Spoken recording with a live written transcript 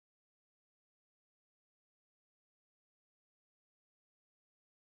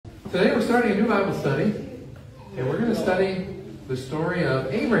Today we're starting a new Bible study, and we're going to study the story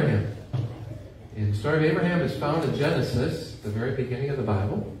of Abraham. And the story of Abraham is found in Genesis, the very beginning of the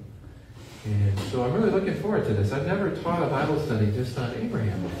Bible. And so I'm really looking forward to this. I've never taught a Bible study just on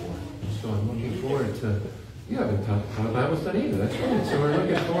Abraham before. So I'm looking forward to, you haven't taught a Bible study either. That's great. So we're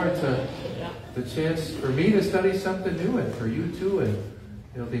looking forward to the chance for me to study something new and for you too,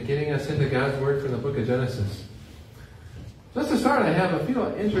 and be getting us into God's Word from the book of Genesis. Just to start, I have a few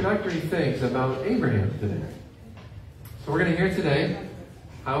introductory things about Abraham today. So we're going to hear today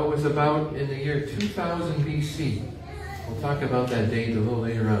how it was about in the year 2000 BC. We'll talk about that date a little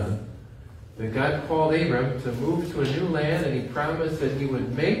later on. That God called Abram to move to a new land, and he promised that he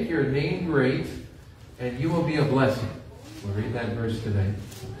would make your name great and you will be a blessing. We'll read that verse today.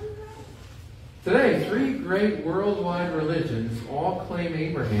 Today, three great worldwide religions all claim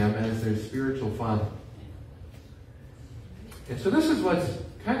Abraham as their spiritual father. And so this is what's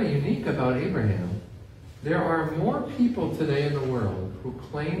kind of unique about Abraham. There are more people today in the world who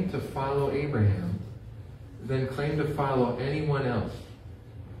claim to follow Abraham than claim to follow anyone else.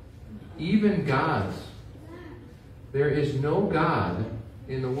 Even gods. There is no God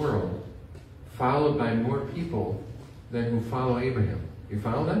in the world followed by more people than who follow Abraham. You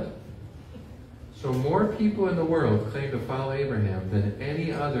follow that? So more people in the world claim to follow Abraham than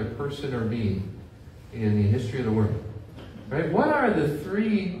any other person or being in the history of the world. Right? What are the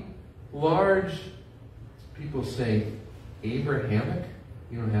three large, people say Abrahamic?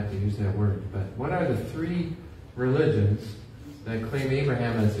 You don't have to use that word, but what are the three religions that claim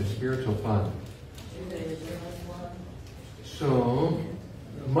Abraham as their spiritual father? So,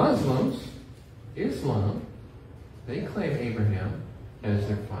 Muslims, Islam, they claim Abraham as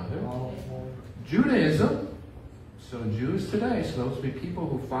their father. Judaism, so Jews today, so those would be people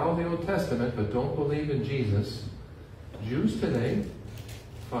who follow the Old Testament but don't believe in Jesus. Jews today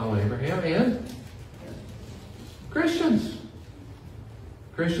follow Abraham, and Christians.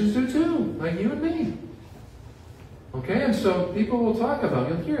 Christians do too, like you and me. Okay, and so people will talk about,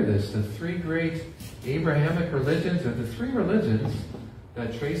 you'll hear this, the three great Abrahamic religions, or the three religions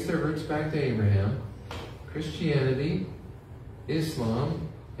that trace their roots back to Abraham: Christianity, Islam,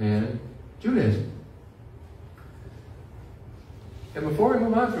 and Judaism. And before we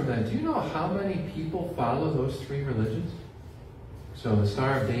move on from that, do you know how many people follow those three religions? So the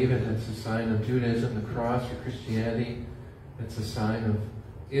Star of David, that's a sign of Judaism. The cross for Christianity, that's a sign of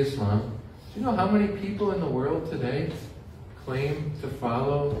Islam. Do you know how many people in the world today claim to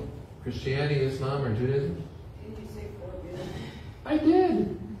follow Christianity, Islam, or Judaism? Did you say 4 billion? I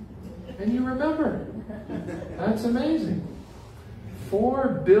did. And you remember. That's amazing.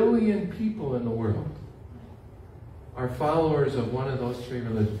 4 billion people in the world are followers of one of those three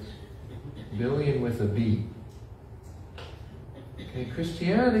religions. Billion with a B. Okay,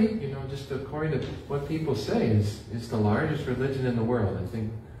 Christianity, just according to what people say, is the largest religion in the world. I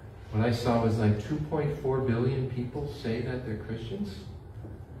think what I saw was like 2.4 billion people say that they're Christians.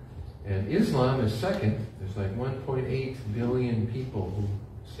 And Islam is second. There's like 1.8 billion people who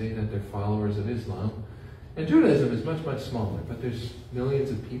say that they're followers of Islam. And Judaism is much, much smaller, but there's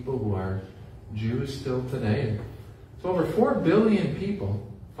millions of people who are Jews still today. And so over 4 billion people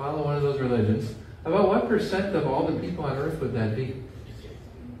follow one of those religions. About what percent of all the people on earth would that be?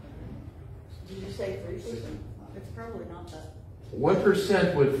 Did you say 3%? It's probably not that. What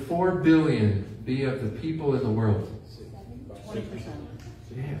percent would 4 billion be of the people in the world? 20%.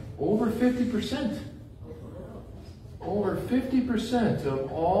 Yeah, over 50%. Over 50%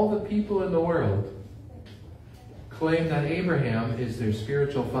 of all the people in the world claim that Abraham is their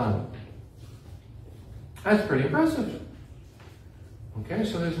spiritual father. That's pretty impressive. Okay,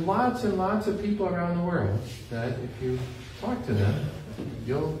 so there's lots and lots of people around the world that if you talk to them,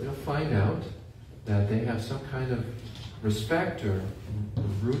 you'll find out that they have some kind of respect or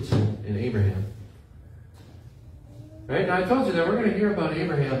roots in Abraham. Right, now I told you that we're going to hear about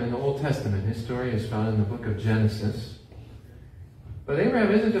Abraham in the Old Testament. His story is found in the book of Genesis. But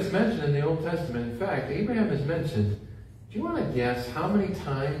Abraham isn't just mentioned in the Old Testament. In fact, Abraham is mentioned. Do you want to guess how many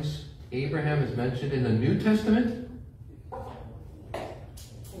times Abraham is mentioned in the New Testament?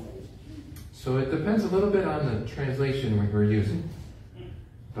 So it depends a little bit on the translation we're using.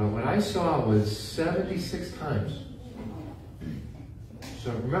 But what I saw was 76 times.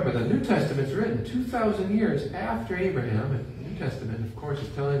 So remember, the New Testament's written 2,000 years after Abraham. And the New Testament, of course,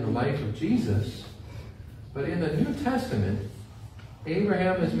 is telling the life of Jesus. But in the New Testament,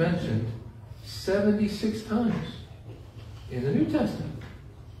 Abraham is mentioned 76 times in the New Testament.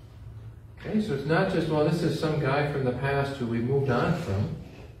 Okay, so it's not just, well, this is some guy from the past who we moved on from.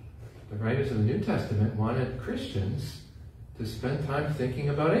 The writers of the New Testament wanted Christians to spend time thinking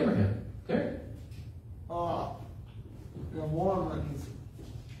about Abraham. There. The Mormons,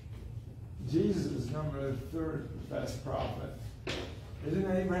 Jesus is number the third best prophet.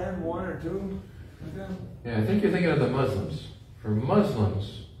 Isn't Abraham one or two with them? Yeah, I think you're thinking of the Muslims. For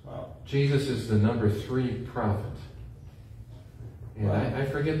Muslims, Jesus is the number 3 prophet. And I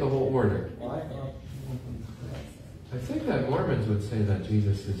forget the whole order. I think that Mormons would say that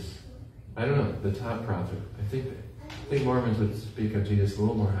Jesus is, I don't know, the top prophet. I think Mormons would speak of Jesus a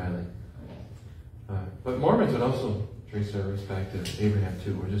little more highly. But Mormons would also trace their respect to Abraham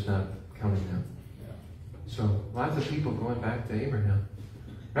too. We're just not counting them. So lots of people going back to Abraham.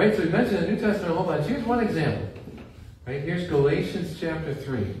 Right? So we mentioned the New Testament a whole bunch. Here's one example. Right? Here's Galatians chapter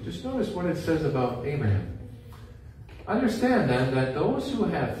 3. Just notice what it says about Abraham. Understand then that those who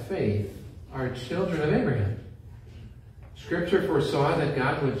have faith are children of Abraham. Scripture foresaw that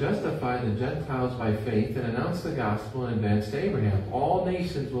God would justify the Gentiles by faith and announce the gospel in advance to Abraham. All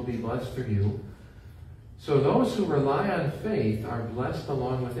nations will be blessed through you. So those who rely on faith are blessed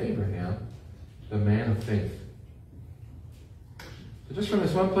along with Abraham, the man of faith. So just from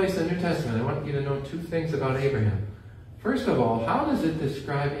this one place in the New Testament, I want you to know 2 things about Abraham. First of all, how does it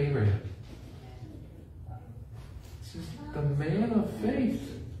describe Abraham? It's just the man of faith.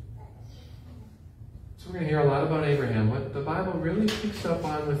 So we're going to hear a lot about Abraham. What the Bible really picks up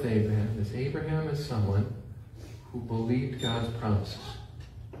on with Abraham is someone who believed God's promises.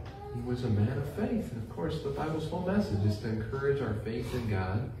 He was a man of faith. And of course, the Bible's whole message is to encourage our faith in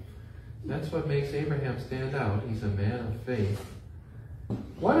God. That's what makes Abraham stand out. He's a man of faith.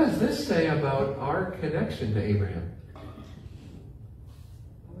 What does this say about our connection to Abraham?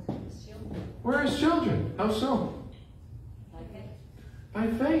 We're his children. How so? By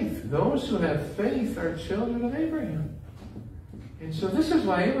faith. Those who have faith are children of Abraham. And so this is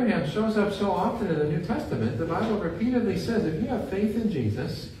why Abraham shows up so often in the New Testament. The Bible repeatedly says if you have faith in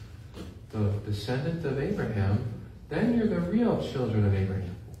Jesus, the descendant of Abraham, then you're the real children of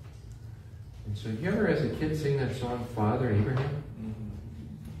Abraham. And so you ever as a kid sing that song, Father Abraham?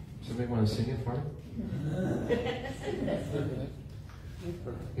 Somebody want to sing it for me?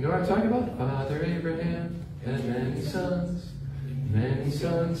 You know what I'm talking about? Father Abraham had many sons. Many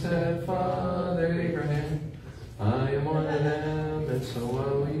sons had Father Abraham. I am one of them, and so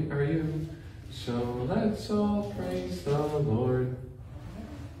are you. So let's all praise the Lord.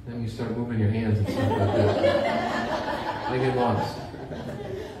 Then you start moving your hands and stuff like that. I get lost.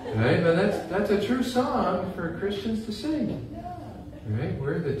 Right? But that's a true song for Christians to sing. Right?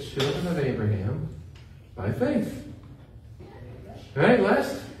 We're the children of Abraham by faith. Right?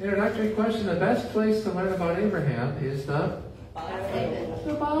 Last introductory question. The best place to learn about Abraham is the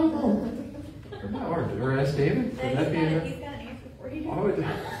Bible. Or ask David. Would that be enough? He's got an answer for you.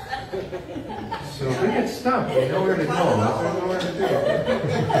 So if we get stumped, we know where to go. That's what we know where to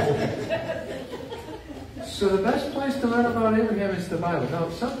do. So the best place to learn about Abraham is the Bible. Now,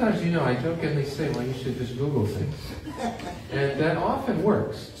 sometimes, I jokingly say, well, you should just Google things. And that often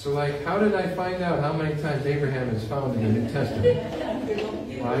works. So like, how did I find out how many times Abraham is found in the New Testament?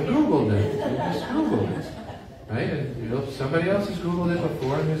 Well, I Googled it. I just Googled it. Right? And somebody else has Googled it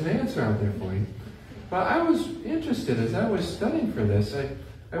before, and there's an answer out there for you. But I was interested as I was studying for this.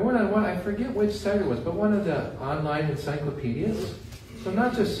 I went on I forget which site it was, but one of the online encyclopedias. So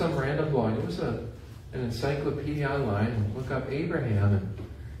not just some random blog. It was an encyclopedia online. And look up Abraham.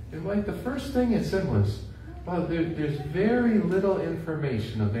 And like the first thing it said was, well, there's very little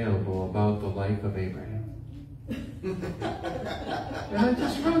information available about the life of Abraham. And I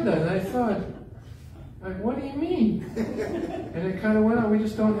just read that and I thought, like, what do you mean? And it kind of went on. We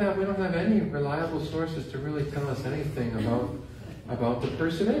don't have any reliable sources to really tell us anything about the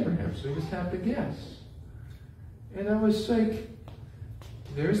person Abraham. So we just have to guess. And I was like,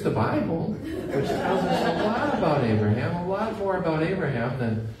 there's the Bible, which tells us a lot about Abraham, a lot more about Abraham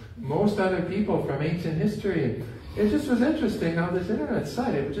than most other people from ancient history. It just was interesting how this internet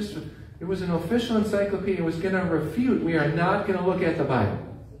site, it was an official encyclopedia. It was going to refute, we are not going to look at the Bible.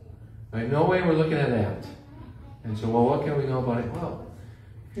 Right? No way we're looking at that. And so, well, what can we know about it? Well,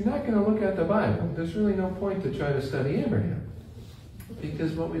 if you're not going to look at the Bible, there's really no point to try to study Abraham.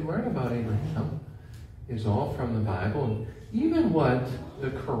 Because what we learn about Abraham is all from the Bible. And even what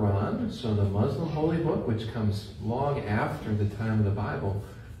the Quran, so the Muslim holy book, which comes long after the time of the Bible,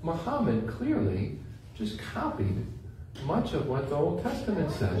 Muhammad clearly just copied much of what the Old Testament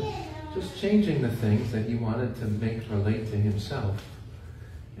said, just changing the things that he wanted to make relate to himself.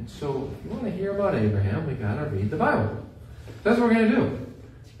 And so, if you want to hear about Abraham, we got to read the Bible. That's what we're going to do.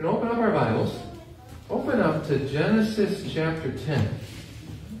 We're going to open up our Bibles. Open up to Genesis chapter 10.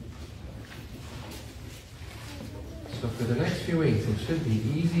 So for the next few weeks, it should be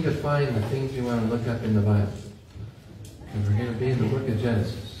easy to find the things you want to look up in the Bible. And we're going to be in the book of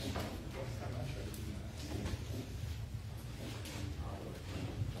Genesis.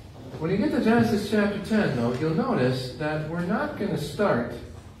 When you get to Genesis chapter 10, though, you'll notice that we're not going to start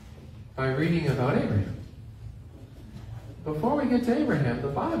by reading about Abraham. Before we get to Abraham, the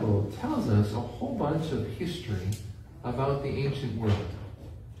Bible tells us a whole bunch of history about the ancient world.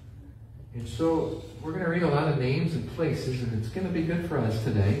 And so we're going to read a lot of names and places, and it's going to be good for us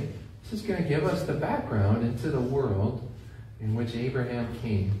today. This is going to give us the background into the world in which Abraham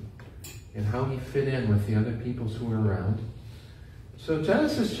came and how he fit in with the other peoples who were around. So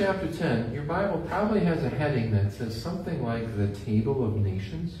Genesis chapter 10, your Bible probably has a heading that says something like the Table of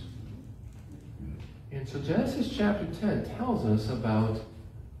Nations. And so Genesis chapter 10 tells us about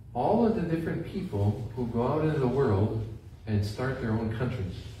all of the different people who go out into the world and start their own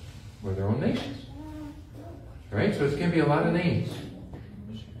countries or their own nations. All right, so it's going to be a lot of names,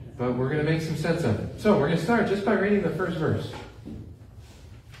 but we're going to make some sense of it. So we're going to start just by reading the first verse.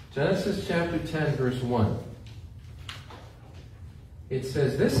 Genesis chapter 10, verse 1. It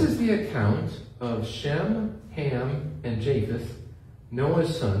says, "This is the account of Shem, Ham, and Japheth,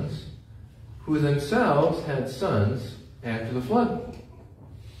 Noah's sons, who themselves had sons after the flood."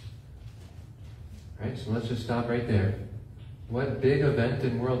 All right, so let's just stop right there. What big event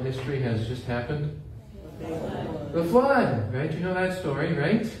in world history has just happened? The flood, right? You know that story,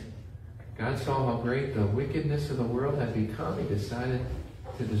 right? God saw how great the wickedness of the world had become. He decided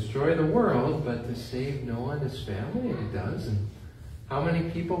to destroy the world, but to save Noah and his family, and he does. And how many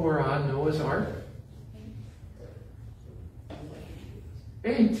people were on Noah's ark?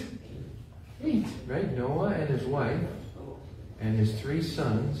 8. 8, right? Noah and his wife, and his 3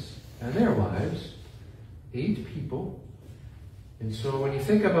 sons, and their wives. 8 people. And so when you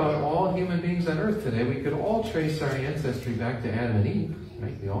think about all human beings on earth today, we could all trace our ancestry back to Adam and Eve,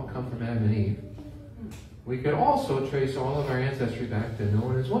 right? We all come from Adam and Eve. We could also trace all of our ancestry back to Noah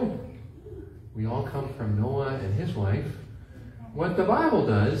and his wife. We all come from Noah and his wife. What the Bible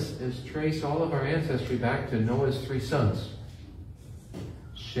does is trace all of our ancestry back to Noah's 3 sons.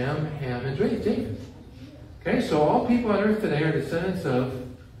 Shem, Ham, and Japheth. Okay, so all people on earth today are descendants of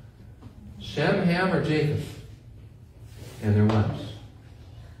Shem, Ham, or Japheth and their wives.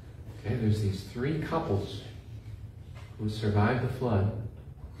 Okay, there's these 3 couples who survived the flood,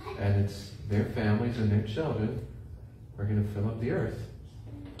 and it's their families and their children who are going to fill up the earth.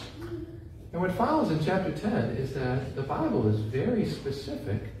 And what follows in chapter 10 is that the Bible is very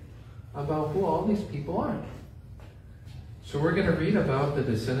specific about who all these people are. So we're going to read about the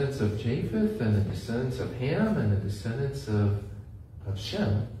descendants of Japheth and the descendants of Ham and the descendants of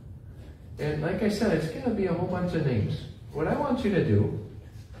Shem. And like I said, it's going to be a whole bunch of names. What I want you to do...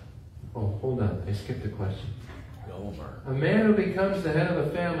 Oh, hold on. I skipped a question. Gomer. A man who becomes the head of a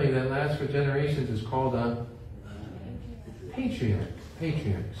family that lasts for generations is called a patriarch.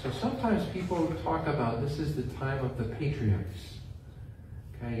 Patriarch. So sometimes people talk about this is the time of the patriarchs.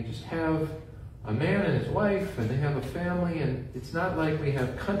 Okay, you just have a man and his wife, and they have a family, and it's not like we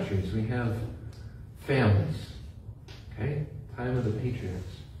have countries, we have families. Okay? Time of the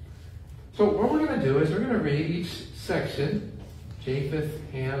patriarchs. So what we're going to do is we're going to read each section, Japheth,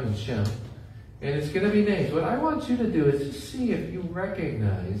 Ham, and Shem, and it's going to be names. What I want you to do is to see if you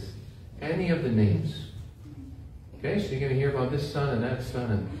recognize any of the names. Okay, so you're going to hear about this son and that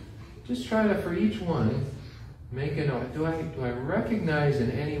son, and just try to, for each one, make a note. Do I recognize in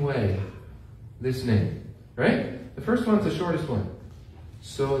any way this name? Right? The first one's the shortest one.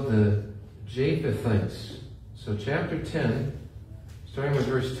 So the Japhethites. So chapter 10, starting with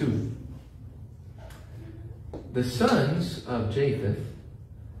verse 2. The sons of Japheth,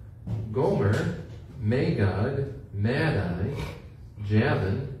 Gomer, Magog, Madai,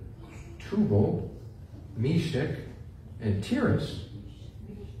 Javan, Tubal, Meshach, and Tiras.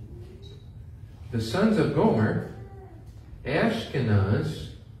 The sons of Gomer, Ashkenaz,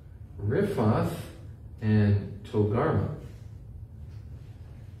 Riphath, and Togarmah.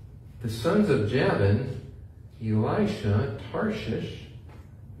 The sons of Javan, Elisha, Tarshish,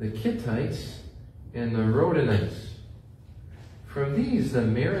 the Kittites, and the Rodanites. From these, the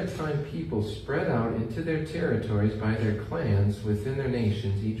maritime people spread out into their territories by their clans within their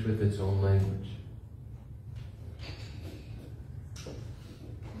nations, each with its own language.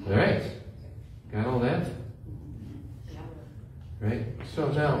 All right. Got all that? Right? So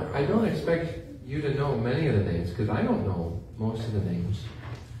now, I don't expect you to know many of the names, because I don't know most of the names.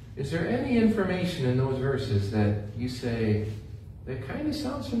 Is there any information in those verses that you say, that kind of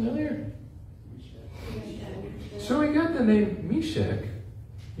sounds familiar? So we got the name Meshach.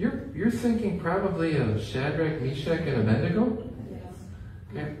 You're thinking probably of Shadrach, Meshach, and Abednego?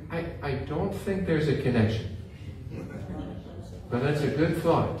 Okay, I don't think there's a connection. But that's a good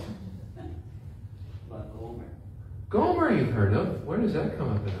thought. Gomer you've heard of. Where does that come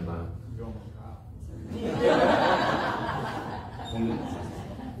up in the Bible?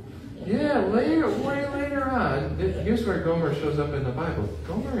 Yeah, way later on. Here's where Gomer shows up in the Bible.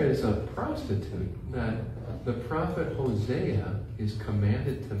 Gomer is a prostitute that the prophet Hosea is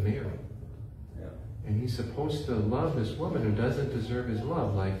commanded to marry. And he's supposed to love this woman who doesn't deserve his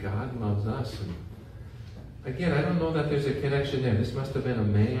love, like God loves us. And again, I don't know that there's a connection there. This must have been a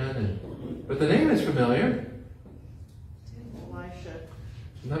man, but the name is familiar. Elisha.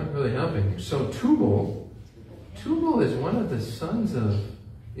 Not really helping you. So Tubal is one of the sons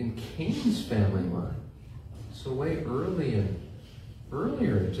in Cain's family line. So way earlier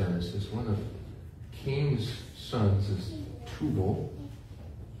in Genesis, one of Cain's sons is Tubal.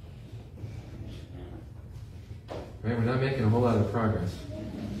 Right, we're not making a whole lot of progress.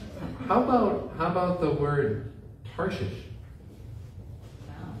 How about the word Tarshish?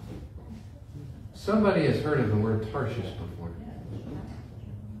 Somebody has heard of the word Tarshish before.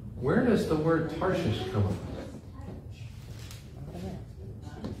 Where does the word Tarshish come from?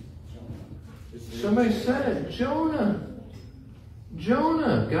 Somebody said it. Jonah.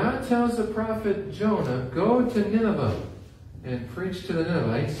 Jonah. God tells the prophet Jonah, go to Nineveh and preach to the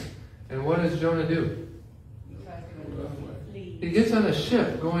Ninevites. And what does Jonah do? He gets on a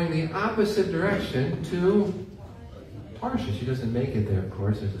ship going the opposite direction to Tarshish. He doesn't make it there, of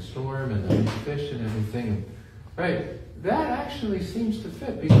course. There's a storm and there's fish and everything. Right? That actually seems to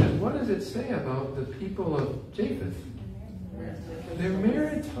fit, because what does it say about the people of Japheth? They're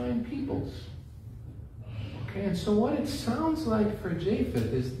maritime peoples. Okay, and so what it sounds like for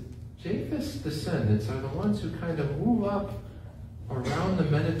Japheth is Japheth's descendants are the ones who kind of move up around the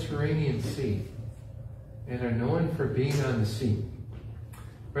Mediterranean Sea and are known for being on the sea.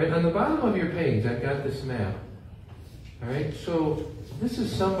 Right, on the bottom of your page, I've got this map. All right, so this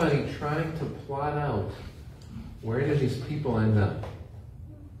is somebody trying to plot out where do these people end up.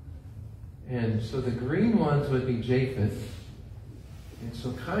 And so the green ones would be Japheth. And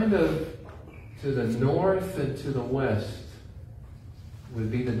so kind of to the north and to the west would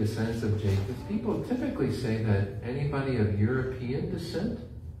be the descendants of Japheth. People typically say that anybody of European descent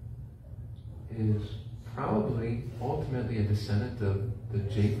is probably ultimately a descendant of the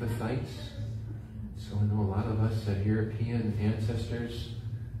Japhethites. So I know a lot of us have European ancestors.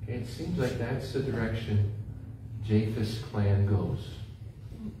 Okay, it seems like that's the direction Japheth's clan goes.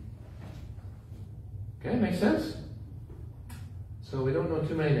 Okay, makes sense? So we don't know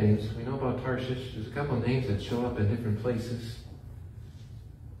too many names. We know about Tarshish. There's a couple of names that show up in different places.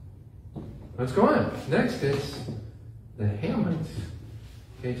 Let's go on. Next is the Hamites.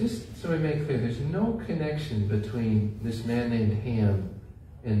 Okay, just so we make clear, there's no connection between this man named Ham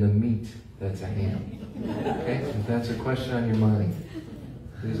and the meat that's a ham. Okay, if that's a question on your mind.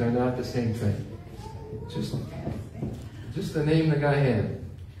 These are not the same thing. Just the name the guy had.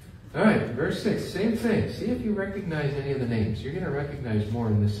 All right, verse 6, same thing. See if you recognize any of the names. You're going to recognize more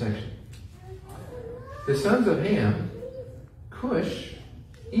in this section. The sons of Ham, Cush,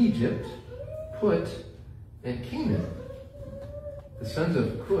 Egypt, Put, and Canaan. The sons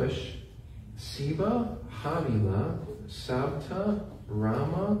of Cush, Seba, Havilah, Sabta,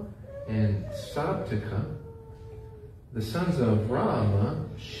 Rama, and Sabteka. The sons of Rama,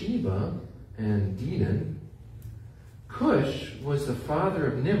 Sheba, and Dedan. Cush was the father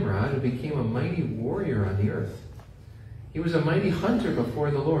of Nimrod, who became a mighty warrior on the earth. He was a mighty hunter before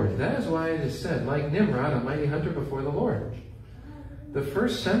the Lord. That is why it is said, like Nimrod, a mighty hunter before the Lord. The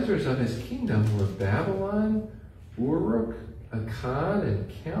first centers of his kingdom were Babylon, Uruk, Akkad, and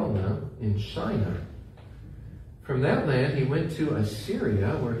Calneh in Shinar. From that land he went to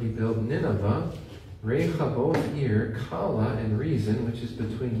Assyria, where he built Nineveh, Rehoboth-ir, Kala, and Rezin, which is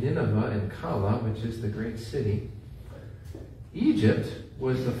between Nineveh and Kala, which is the great city. Egypt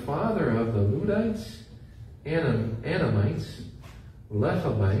was the father of the Ludites, Anamites,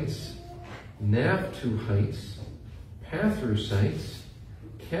 Lechabites, Naphtuhites, Pathrusites,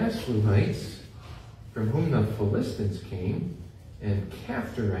 Casluhites, from whom the Philistines came, and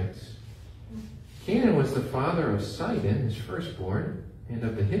Caphtorites. Canaan was the father of Sidon, his firstborn, and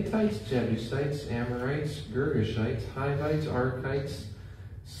of the Hittites, Jebusites, Amorites, Girgashites, Hivites, Arkites,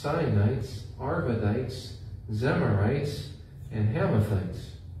 Sinites, Arvadites, Zemarites, and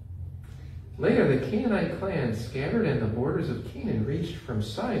Hamathites. Later, the Canaanite clans scattered, and the borders of Canaan reached from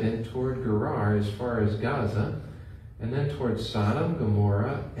Sidon toward Gerar as far as Gaza, and then toward Sodom,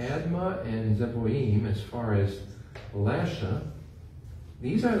 Gomorrah, Admah, and Zeboim as far as Lasha.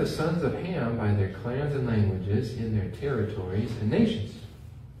 These are the sons of Ham by their clans and languages in their territories and nations.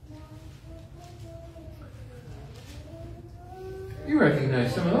 You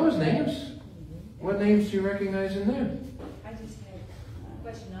recognize some of those names. What names do you recognize in there? I just had a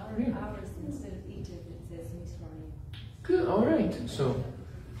question. Ours, instead of Egypt, it says Mizraim. Good, all right. So,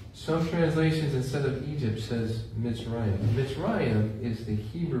 some translations instead of Egypt says Mitzrayim. Mitzrayim is the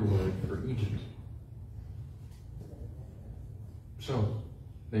Hebrew word for Egypt. So,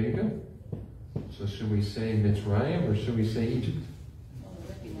 there you go. So should we say Mitzrayim or should we say Egypt? Well,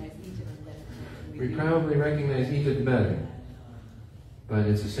 we recognize Egypt better. We probably recognize Egypt better. But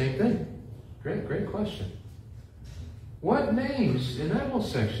it's the same thing. Great question. What names in that whole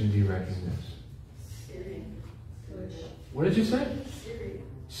section do you recognize? Syria. What did you say? Syria.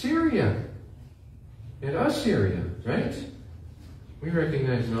 Syria. And Assyria, right? We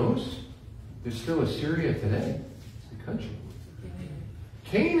recognize those. There's still Assyria today. It's a country.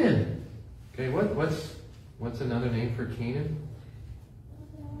 Canaan. Okay, what's another name for Canaan?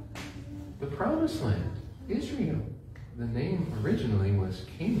 The Promised Land. Israel. The name originally was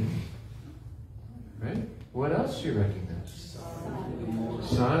Canaan. Right? What else do you recognize?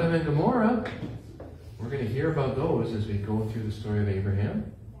 Sodom and Gomorrah. We're going to hear about those as we go through the story of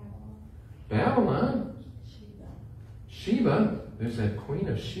Abraham. Babylon. Sheba. There's that queen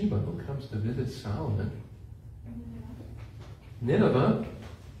of Sheba who comes to visit Solomon. Nineveh,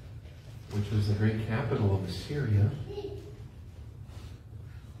 which was the great capital of Assyria.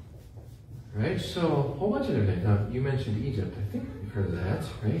 Right? So, a whole bunch of different things. Now, you mentioned Egypt. I think you've heard of that,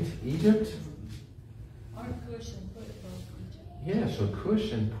 right? Egypt. Aren't Cush and Put both Egypt? Yeah, so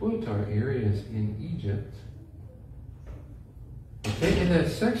Cush and Put are areas in Egypt. Okay, in that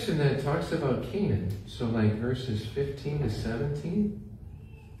section that talks about Canaan, so like verses 15 to 17,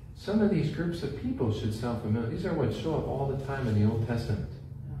 some of these groups of people should sound familiar. These are what show up all the time in the Old Testament.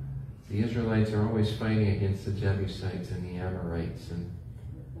 The Israelites are always fighting against the Jebusites and the Amorites and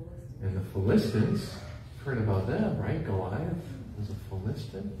the Philistines. You've heard about them, right? Goliath was a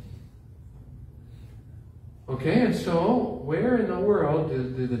Philistine. Okay, and so where in the world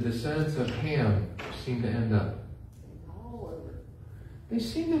do the descendants of Ham seem to end up? All over. They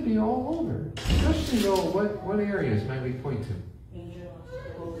seem to be all over. Especially though, what areas might we point to?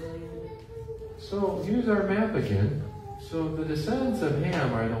 So here's our map again. So the descendants of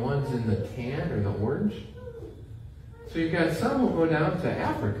Ham are the ones in the tan or the orange. So you've got some who go down to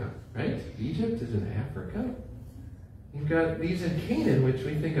Africa, right? Egypt is in Africa. You've got these in Canaan, which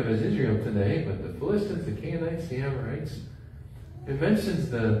we think of as Israel today, but the Philistines, the Canaanites, the Amorites. It mentions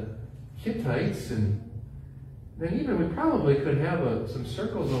the Hittites, and then even we probably could have some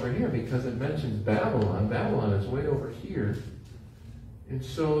circles over here because it mentions Babylon. Babylon is way over here. And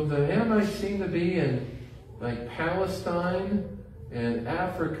so the Hamites seem to be in like Palestine and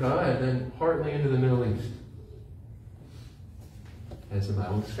Africa and then partly into the Middle East, as the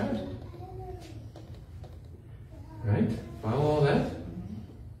Bible describes it. Right? Follow all that?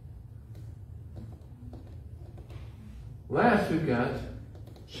 Last, we've got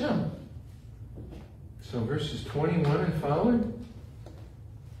Shem. So verses 21 and following.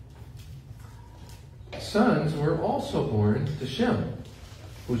 Sons were also born to Shem,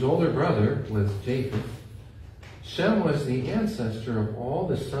 whose older brother was Japheth. Shem was the ancestor of all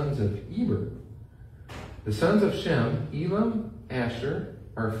the sons of Eber. The sons of Shem, Elam, Asher,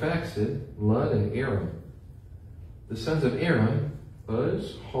 Arphaxad, Lud, and Aram. The sons of Aram,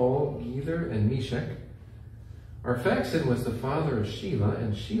 Uz, Hul, Gether, and Meshech. Arphaxad was the father of Shelah,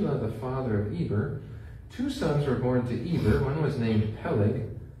 and Shelah the father of Eber. Two sons were born to Eber. One was named Peleg,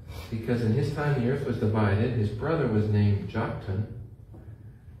 because in his time the earth was divided. His brother was named Joktan.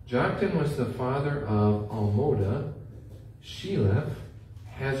 Joktan was the father of Almoda, Sheleph,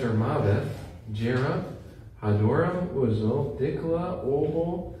 Hazarmaveth, Jerah, Hadoram, Uzzal, Dikla,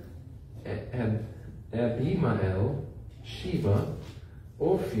 Obal, Abimael, Sheba,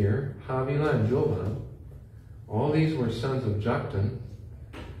 Ophir, Havilah, and Jobab. All these were sons of Joktan.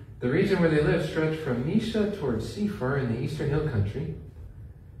 The region where they lived stretched from Mesha towards Sephar in the eastern hill country.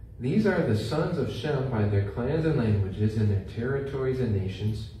 These are the sons of Shem by their clans and languages in their territories and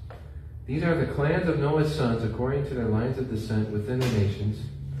nations. These are the clans of Noah's sons according to their lines of descent within the nations.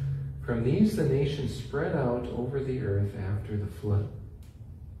 From these the nations spread out over the earth after the flood.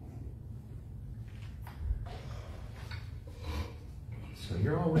 So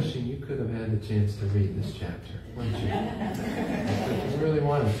you're all wishing you could have had the chance to read this chapter, weren't you? If you really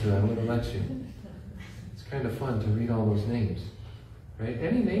wanted to, I would have let you. It's kind of fun to read all those names. Right?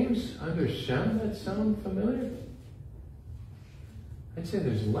 Any names under Shem that sound familiar? I'd say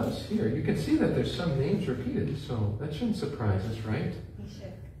there's less here. You can see that there's some names repeated, so that shouldn't surprise us, right?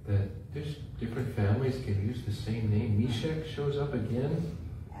 Meshach. that there's different families can use the same name. Meshach shows up again.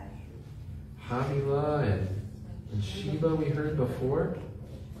 Havilah and Sheba we heard before.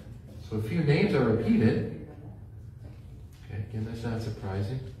 So a few names are repeated. Okay, again, that's not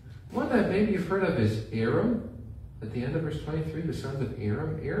surprising. One that maybe you've heard of is Abram. At the end of verse 23, the sons of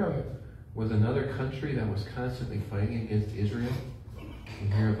Abram. Abram was another country that was constantly fighting against Israel. We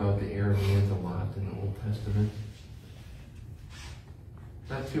hear about the Arameans a lot in the Old Testament.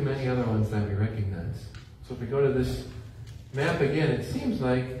 Not too many other ones that we recognize. So if we go to this map again, it seems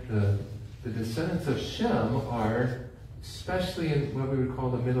like the descendants of Shem are especially in what we would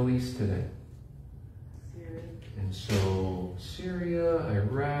call the Middle East today. Syria. And so Syria,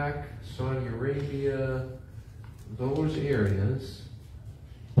 Iraq, Saudi Arabia, those areas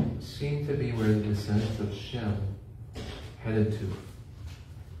seem to be where the descendants of Shem headed to.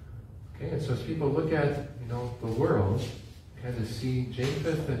 Okay, and so as people look at, the world, kind of see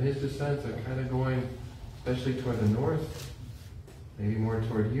Japheth and his descendants are kind of going, especially toward the north, maybe more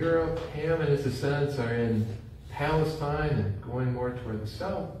toward Europe. Ham and his descendants are in Palestine and going more toward the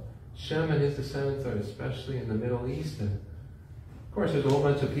south. Shem and his descendants are especially in the Middle East. And of course, there's a whole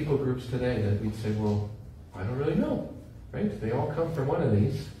bunch of people groups today that we'd say, well, I don't really know, right? They all come from one of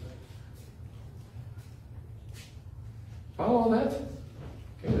these. Follow all that?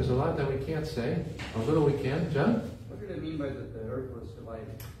 Okay, there's a lot that we can't say. A little we can. John? What did it mean by the earth was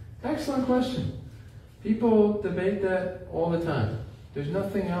divided? Excellent question. People debate that all the time. There's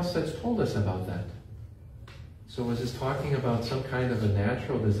nothing else that's told us about that. So was this talking about some kind of a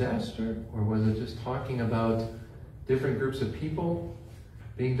natural disaster? Or was it just talking about different groups of people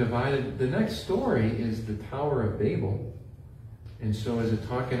being divided? The next story is the Tower of Babel. And so is it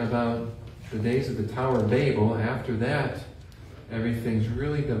talking about the days of the Tower of Babel? After that, everything's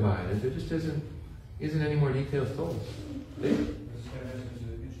really divided. There just isn't any more details told us. Dave? There's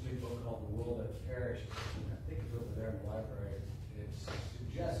an interesting book called The World That Perished. I think it's over there in the library. It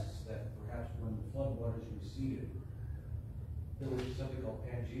suggests that perhaps when the floodwaters receded, there was something called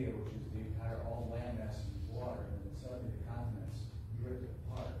Pangea, which is the entire all landmass of water, and then suddenly the continents drifted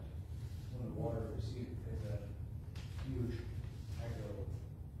apart when the water receded. It's a huge hydro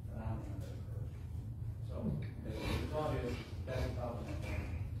phenomenon that occurred. So the thought is that's probably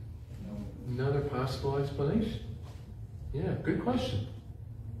Another possible explanation. Yeah, good question.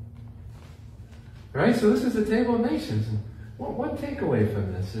 Right, so this is the Table of Nations. And one takeaway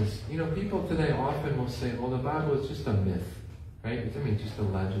from this is, people today often will say, well, the Bible is just a myth. Right? Just a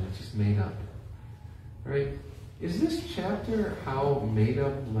legend. It's just made up. Right? Is this chapter how made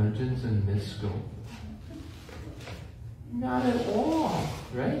up legends and myths go? Not at all.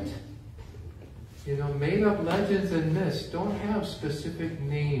 Right? Made up legends and myths don't have specific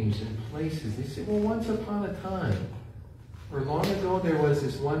names and places. They say, well, once upon a time, or long ago, there was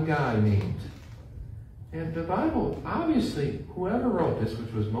this one guy named. And the Bible, obviously, whoever wrote this,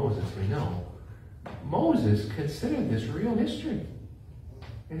 which was Moses, we know, Moses considered this real history.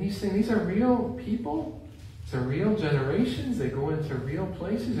 And he's saying these are real people. It's a real generations. They go into real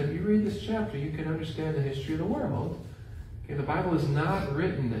places. If you read this chapter, you can understand the history of the world. Okay, the Bible is not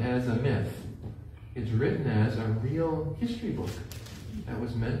written as a myth. It's written as a real history book that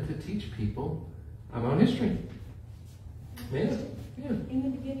was meant to teach people about history. Yeah. In the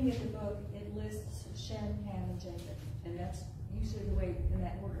beginning of the book, it lists Shem, Ham, and Japheth, and that's usually the way in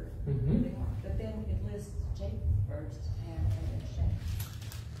that order. Mm-hmm. But then it lists Japheth first, Ham, and then Shem.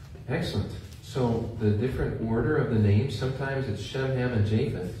 Excellent. So the different order of the names, sometimes it's Shem, Ham, and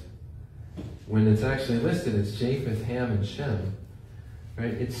Japheth. When it's actually listed, it's Japheth, Ham, and Shem.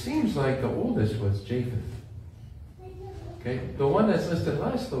 Right? It seems like the oldest was Japheth. Okay? The one that's listed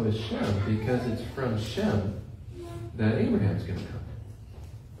last, though, is Shem, because it's from Shem that Abraham's going to come.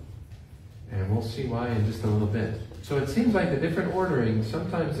 And we'll see why in just a little bit. So it seems like the different ordering,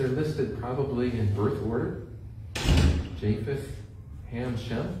 sometimes they're listed probably in birth order. Japheth, Ham,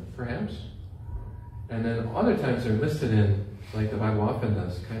 Shem, perhaps. And then other times they're listed in, like the Bible often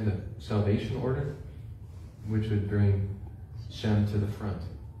does, kind of salvation order, which would bring Shem to the front.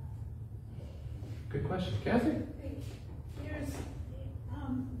 Good question. Kathy? There's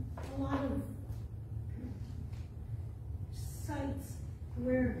a lot of sites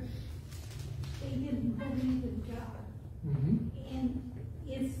where they didn't believe in God. Mm-hmm. And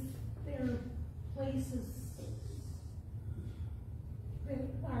is there places that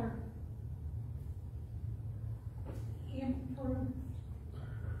are improved?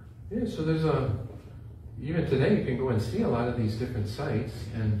 Yeah, so there's even today you can go and see a lot of these different sites,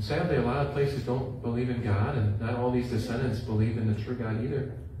 and sadly a lot of places don't believe in God, and not all these descendants believe in the true God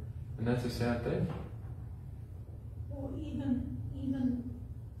either. And that's a sad thing. Well, even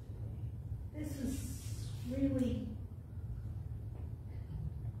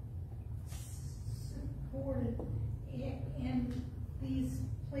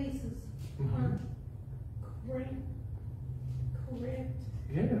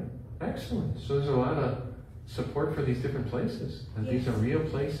Yeah, excellent. So there's a lot of support for these different places. And these are real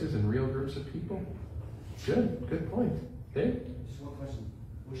places and real groups of people. Good point. Dave? Just one question.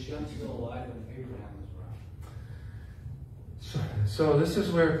 Was Shem still alive when Abraham was around? So this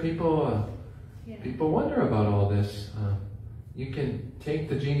is where people wonder about all this. You can take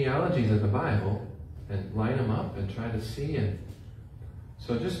the genealogies of the Bible and line them up and try to see. And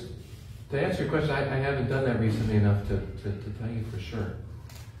so just to answer your question, I haven't done that recently enough to tell you for sure.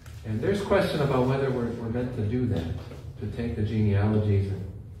 And there's question about whether we're meant to do that, to take the genealogies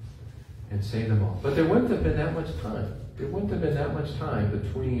and say them all. But there wouldn't have been that much time. There wouldn't have been that much time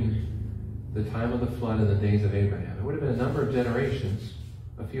between the time of the flood and the days of Abraham. It would have been a number of generations,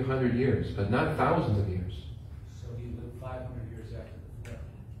 a few hundred years, but not thousands of years. So he lived 500 years after the flood.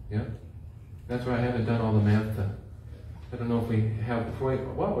 Yeah. That's why I haven't done all the math. I don't know if we have,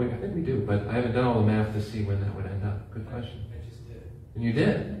 I think we do, but I haven't done all the math to see when that would end up. Good question. I just did. And you did?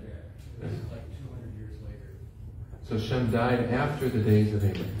 Yeah. It was like 200 years later. So Shem died after the days of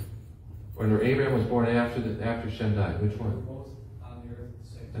Abraham. Or Abraham was born after Shem died. Which They were one? both on the earth at the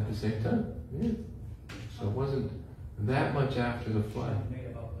same time. At the same time. Yeah. So it wasn't that much after the flood. Made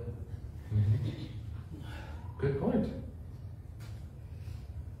about the Good point.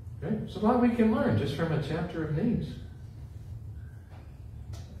 Okay. So a lot we can learn just from a chapter of names.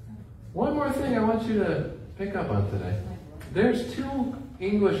 One more thing I want you to pick up on today. There's two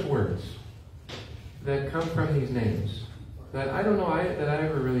English words that come from these names that I don't know that I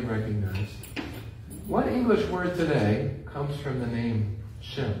ever really recognized. What English word today comes from the name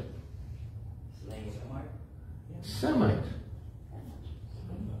Shem? Semite.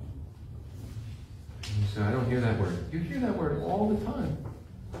 You say, I don't hear that word. You hear that word all the time.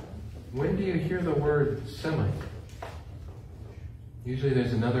 When do you hear the word Semite? Usually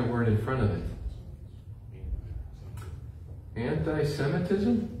there's another word in front of it.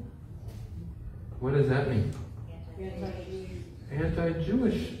 Anti-Semitism? What does that mean?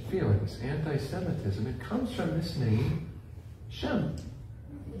 Anti-Jewish feelings, anti-Semitism. It comes from this name, Shem.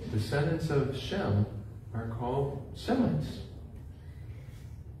 Descendants of Shem are called Semites.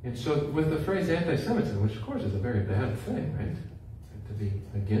 And so with the phrase anti-Semitism, which of course is a very bad thing, right? To be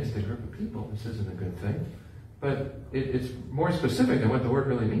against a group of people, this isn't a good thing. But it's more specific than what the word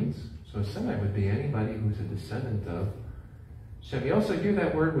really means. So a Semite would be anybody who's a descendant of Shem. You also hear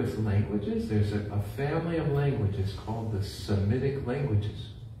that word with languages. There's a family of languages called the Semitic languages,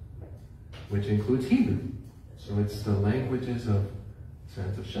 which includes Hebrew. So it's the languages of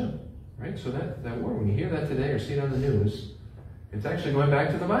descendants of Shem, right? So that word, when you hear that today or see it on the news, it's actually going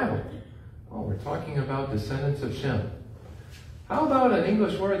back to the Bible. Oh, we're talking about descendants of Shem. How about an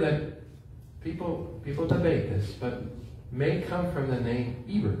English word that people debate this, but may come from the name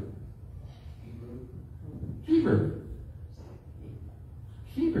Hebrew? Hebrew.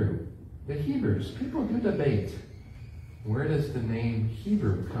 The Hebrews. People do debate. Where does the name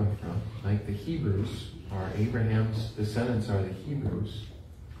Hebrew come from? Like the Hebrews are Abraham's descendants are the Hebrews.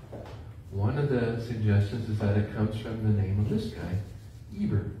 One of the suggestions is that it comes from the name of this guy,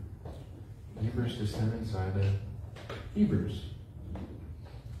 Eber. Eber's descendants are the Hebrews.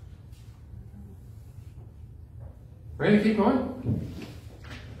 Ready to keep going?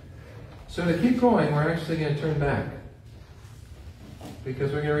 So to keep going, we're actually going to turn back.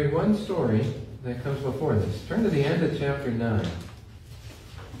 Because we're going to read one story that comes before this. Turn to the end of chapter 9.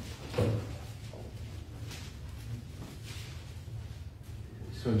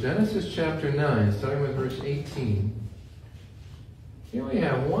 So Genesis chapter 9, starting with verse 18. Here we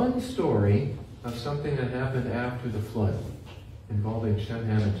have one story of something that happened after the flood, involving Shem,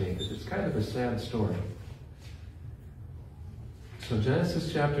 Ham, and Japheth. It's kind of a sad story. So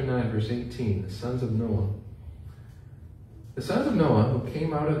Genesis chapter 9, verse 18, the sons of Noah. The sons of Noah who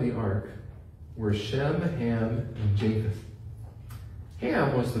came out of the ark were Shem, Ham, and Japheth.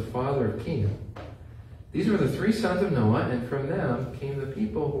 Ham was the father of Canaan. These were the three sons of Noah, and from them came the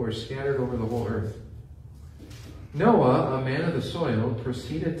people who were scattered over the whole earth. Noah, a man of the soil,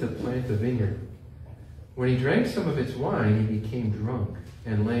 proceeded to plant a vineyard. When he drank some of its wine, he became drunk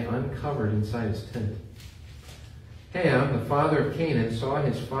and lay uncovered inside his tent. Ham, the father of Canaan, saw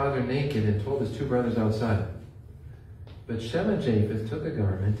his father naked and told his two brothers outside. But Shem and Japheth took a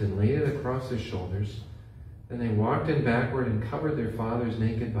garment and laid it across their shoulders. Then they walked in backward and covered their father's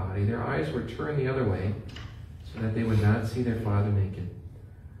naked body. Their eyes were turned the other way, so that they would not see their father naked.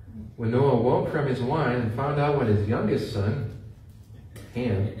 When Noah woke from his wine and found out what his youngest son,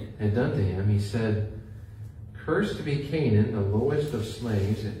 Ham, had done to him, he said, "Cursed be Canaan, the lowest of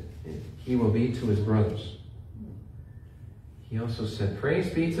slaves, he will be to his brothers." He also said, "Praise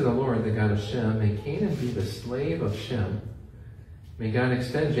be to the Lord, the God of Shem. May Canaan be the slave of Shem, May God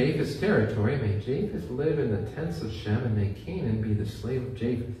extend Japheth's territory. May Japheth live in the tents of Shem, and may Canaan be the slave of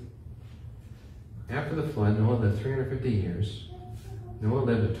Japheth. After the flood, Noah lived 350 years. Noah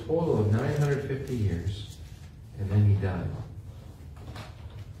lived a total of 950 years, and then he died.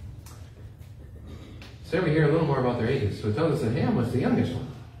 So we hear a little more about their ages. So it tells us that Ham was the youngest one.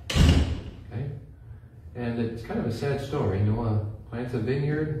 Okay? And it's kind of a sad story. Noah plants a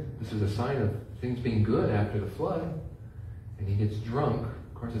vineyard. This is a sign of things being good after the flood. And he gets drunk.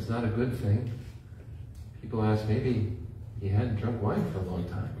 Of course, it's not a good thing. People ask, maybe he hadn't drunk wine for a long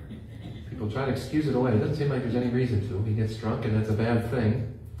time. People try to excuse it away. It doesn't seem like there's any reason to. He gets drunk, and that's a bad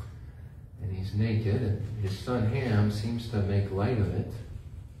thing. And he's naked, and his son Ham seems to make light of it.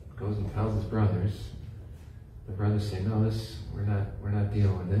 Goes and tells his brothers. The brothers say, no, we're not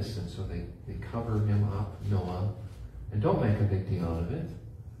dealing with this. And so they cover him up, Noah, and don't make a big deal out of it.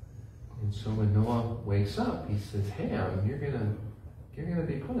 And so when Noah wakes up, he says, Ham, you're gonna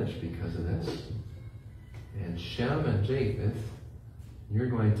be punished because of this. And Shem and Japheth, you're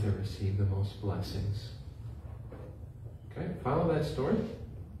going to receive the most blessings. Okay, follow that story?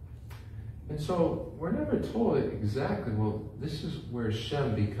 And so we're never told exactly, well, this is where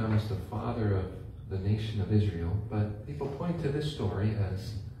Shem becomes the father of the nation of Israel, but people point to this story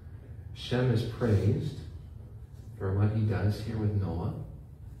as Shem is praised for what he does here with Noah.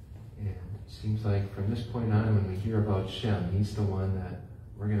 And it seems like from this point on, when we hear about Shem, he's the one that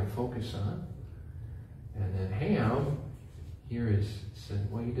we're going to focus on. And then Ham here is said,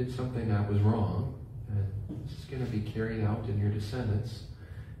 well, you did something that was wrong, and this is going to be carried out in your descendants.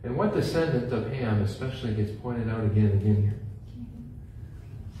 And what descendant of Ham especially gets pointed out again and again here?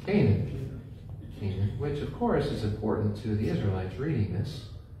 Canaan. Canaan, which of course is important to the Israelites reading this,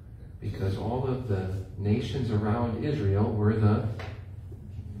 because all of the nations around Israel were the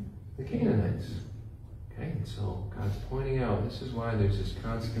Canaanites. Okay, and so God's pointing out this is why there's this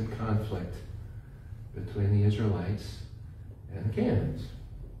constant conflict between the Israelites and the Canaanites.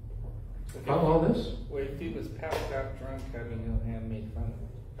 Follow all this? Well, if he was passed out drunk, how do you know Ham made fun of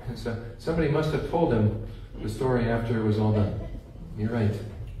him? And so somebody must have told him the story after it was all done. You're right.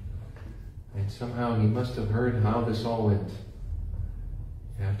 And somehow he must have heard how this all went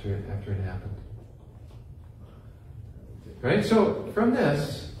after it happened. Right? So from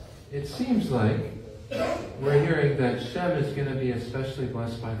this, it seems like we're hearing that Shem is going to be especially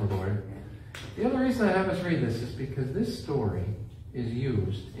blessed by the Lord. The other reason I have us read this is because this story is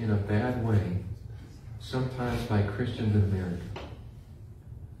used in a bad way sometimes by Christians in America.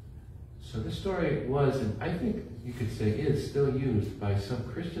 So this story was, and I think you could say is, still used by some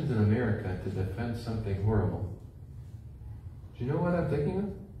Christians in America to defend something horrible. Do you know what I'm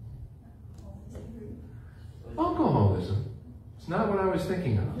thinking of? Alcoholism. It's not what I was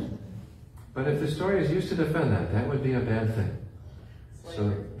thinking of. But if the story is used to defend that, that would be a bad thing.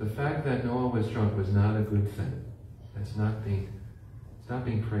 So the fact that Noah was drunk was not a good thing. It's not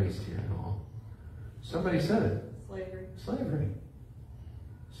being praised here at all. Somebody said it. Slavery.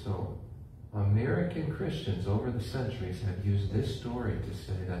 So American Christians over the centuries have used this story to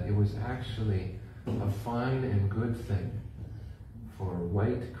say that it was actually a fine and good thing for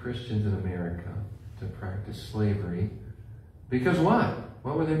white Christians in America to practice slavery. Because why?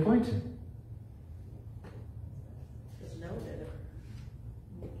 What were they pointing?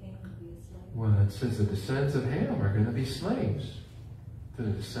 Well, it says the descendants of Ham are going to be slaves to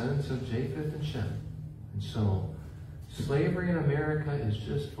the descendants of Japheth and Shem. And so slavery in America is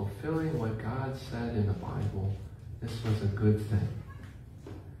just fulfilling what God said in the Bible. This was a good thing.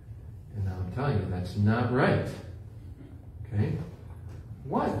 And I'm telling you, that's not right. Okay?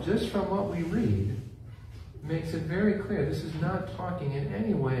 What? Just from what we read, makes it very clear this is not talking in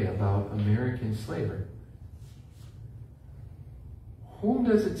any way about American slavery. Whom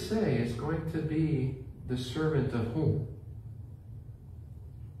does it say is going to be the servant of whom?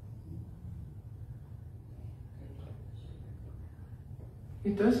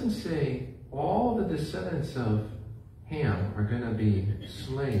 It doesn't say all the descendants of Ham are going to be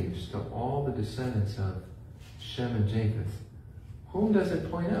slaves to all the descendants of Shem and Japheth. Whom does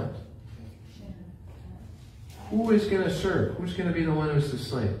it point out? Who is going to serve? Who's going to be the one who's the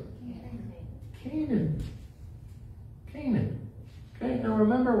slave? Canaan. Canaan. Okay, now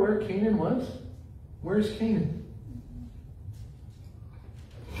remember where Canaan was? Where's Canaan?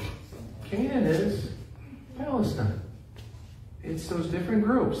 Canaan is Palestine. It's those different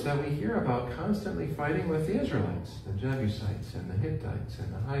groups that we hear about constantly fighting with the Israelites, the Jebusites and the Hittites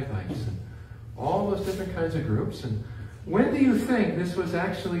and the Hivites and all those different kinds of groups. And when do you think this was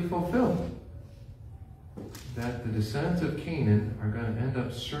actually fulfilled? That the descendants of Canaan are going to end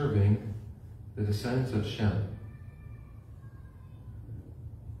up serving the descendants of Shem.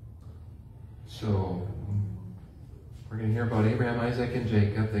 So we're going to hear about Abraham, Isaac, and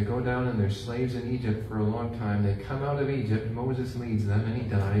Jacob. They go down and they're slaves in Egypt for a long time. They come out of Egypt. Moses leads them and he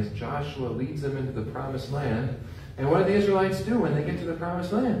dies. Joshua leads them into the promised land. And what do the Israelites do when they get to the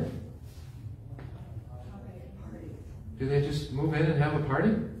promised land? Do they just move in and have a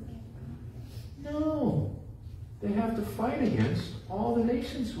party? No. They have to fight against all the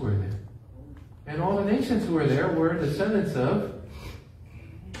nations who are there. And all the nations who were there were descendants of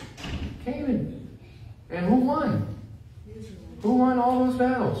Canaan. And who won? Who won all those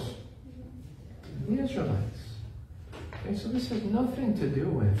battles? The Israelites. Okay, so this has nothing to do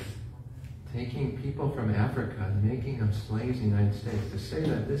with taking people from Africa and making them slaves in the United States. To say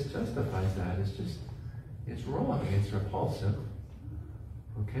that this justifies that is just, it's wrong. It's repulsive.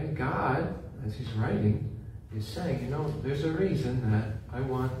 Okay, God, as he's writing, is saying, you know, there's a reason that I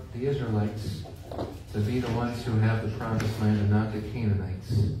want the Israelites to be the ones who have the promised land and not the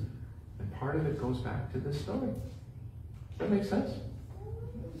Canaanites. And part of it goes back to this story. Does that make sense?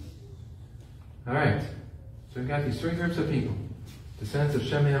 All right. So we've got these three groups of people. Descendants of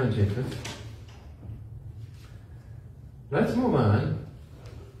Shem, Ham, and Japheth. Let's move on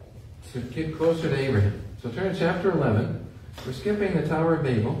to get closer to Abraham. So turn to chapter 11. We're skipping the Tower of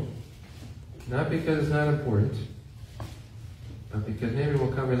Babel. Not because it's not important, but because maybe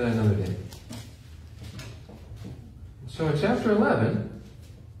we'll cover that another day. So in chapter 11,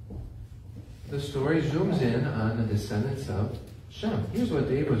 the story zooms in on the descendants of Shem. Here's what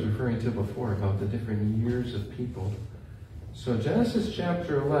Dave was referring to before about the different years of people. So Genesis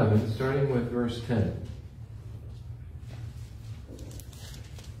chapter 11, starting with verse 10. It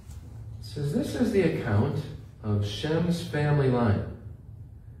says, this is the account of Shem's family line.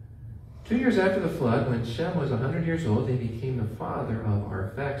 2 years after the flood, when Shem was 100 years old, he became the father of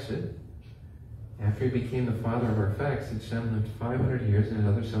Arphaxad. After he became the father of Arphaxad, Shem lived 500 years and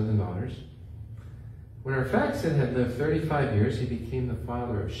had other sons and daughters. When Arphaxad had lived 35 years, he became the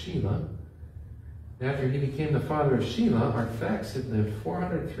father of Shelah. After he became the father of Shelah, Arphaxad lived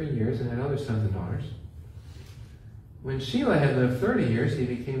 403 years and had other sons and daughters. When Shelah had lived 30 years, he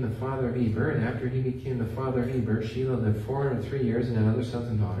became the father of Eber. And after he became the father of Eber, Shelah lived 403 years and had other sons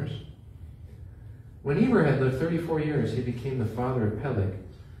and daughters. When Eber had lived 34 years, he became the father of Peleg.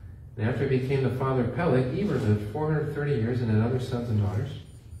 And after he became the father of Peleg, Eber lived 430 years and had other sons and daughters.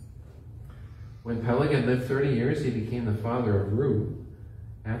 When Peleg had lived 30 years, he became the father of Reu.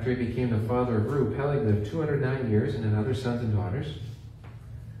 After he became the father of Reu, Peleg lived 209 years and had other sons and daughters.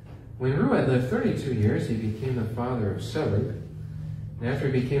 When Reu had lived 32 years, he became the father of Serug. And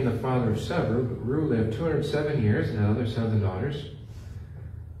after he became the father of Serug, Reu lived 207 years and had other sons and daughters.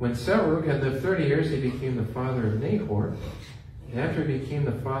 When Serug had lived 30 years, he became the father of Nahor. And after he became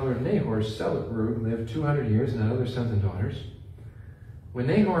the father of Nahor, Serug lived 200 years and had other sons and daughters. When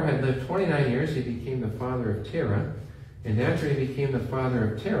Nahor had lived 29 years, he became the father of Terah. And after he became the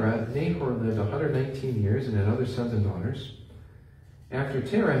father of Terah, Nahor lived 119 years and had other sons and daughters. After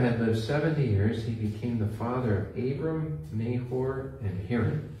Terah had lived 70 years, he became the father of Abram, Nahor, and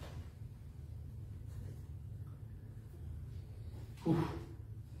Haran. Whew.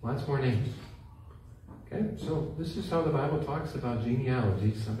 Lots more names. Okay, so this is how the Bible talks about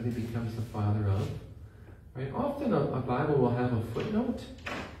genealogy. Somebody becomes the father of. Right? Often a Bible will have a footnote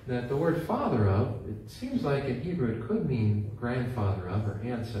that the word father of, it seems like in Hebrew it could mean grandfather of or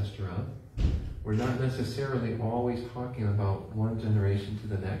ancestor of. We're not necessarily always talking about one generation to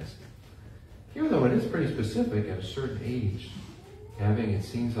the next. Here though it is pretty specific at a certain age, having it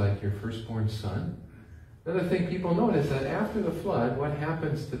seems like your firstborn son. Another thing people note is that after the flood, what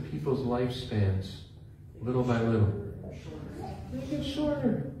happens to people's lifespans little by little? They get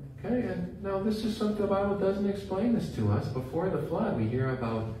shorter. Okay, and now this is something the Bible doesn't explain this to us. Before the flood, we hear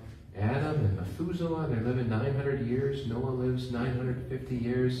about Adam and Methuselah. They're living 900 years. Noah lives 950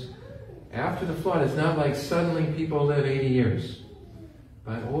 years. After the flood, it's not like suddenly people live 80 years.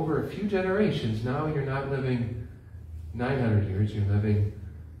 But over a few generations, now you're not living 900 years, you're living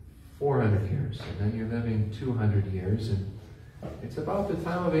 400 years, and then you're living 200 years, and it's about the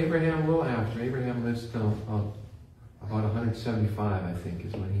time of Abraham, a little after. Abraham lives till about 175, I think,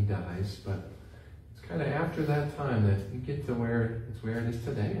 is when he dies, but it's kind of after that time that you get to where it is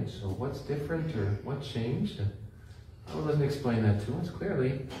today. And so what's different or what changed? And the Bible doesn't explain that to us.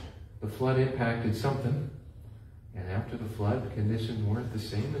 Clearly, the flood impacted something, and after the flood, conditions weren't the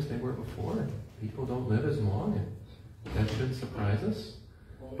same as they were before. People don't live as long, and that shouldn't surprise us.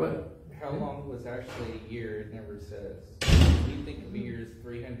 But how long was actually a year? It never says. You think of a year as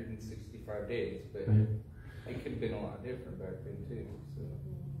 365 days, but it could have been a lot different back then too. So.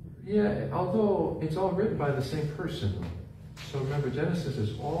 Yeah, although it's all written by the same person. So remember, Genesis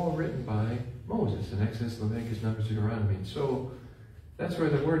is all written by Moses in Exodus, Leviticus, Numbers, Deuteronomy. So that's where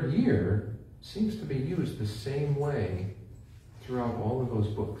the word year seems to be used the same way throughout all of those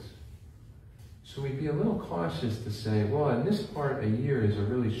books. So we'd be a little cautious to say, well, in this part, a year is a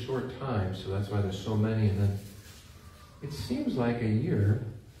really short time, so that's why there's so many. And then it seems like a year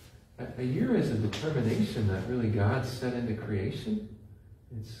is a determination that really God set into creation.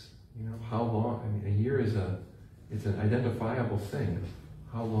 It's, how long. I mean, a year is it's an identifiable thing.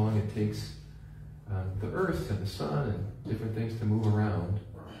 How long it takes the earth and the sun and different things to move around,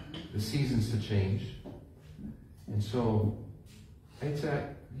 the seasons to change. And so it's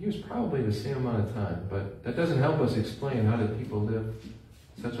used probably the same amount of time, but that doesn't help us explain how did people live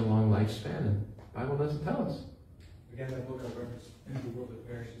such a long lifespan, and the Bible doesn't tell us. Again, that book I referenced, The World that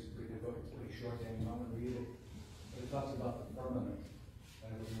Perishes, is a pretty good book. It's pretty short, and I'm going to read it. But it talks about the firmament,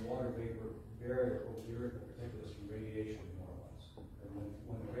 and it was a water vapor barrier over the earth that protected us from radiation, more or less. And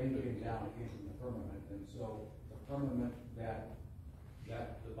when the rain came down, it came from the firmament, and so the firmament that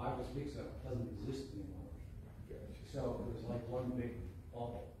the Bible speaks of doesn't exist anymore. So it was like one big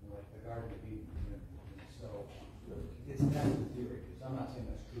bubble, like the Garden of Eden. And so that's the theory. I'm not saying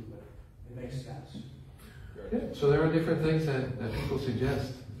that's true, but it makes sense. Yeah, so there are different things that people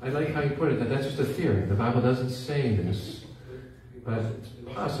suggest. I like how you put it, that that's just a theory. The Bible doesn't say this, but it's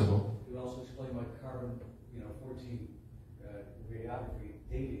possible. You also explain why carbon, 14 radiography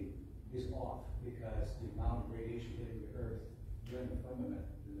dating is off, because the amount of radiation hitting the Earth during the firmament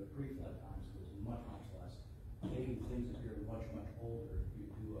in the pre-flood times was much, much less, making things appear much, much older due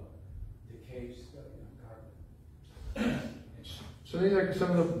to decay study on carbon. So these are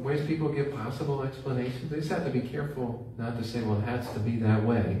some of the ways people give possible explanations. They just have to be careful not to say, well, it has to be that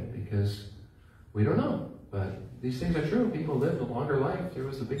way, because we don't know. But these things are true. People lived a longer life. There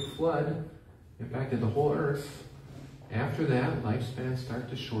was a big flood, impacted the whole earth. After that, lifespans start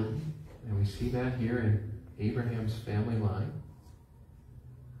to shorten. And we see that here in Abraham's family line.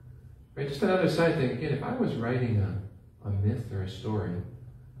 Right, just another side thing. Again, if I was writing a myth or a story,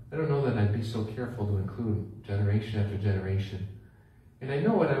 I don't know that I'd be so careful to include generation after generation. And I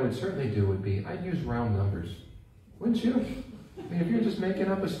know what I would certainly do would be, I'd use round numbers. Wouldn't you? I mean, if you're just making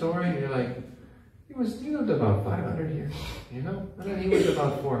up a story and you're like, he lived about 500 years, And then he lived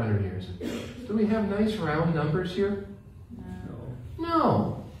about 400 years. Do we have nice round numbers here?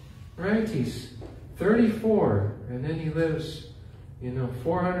 No. Right? He's 34, and then he lives,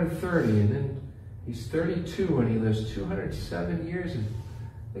 430, and then he's 32, and he lives 207 years. And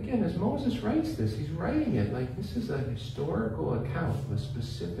again, as Moses writes this, he's writing it like this is a historical account with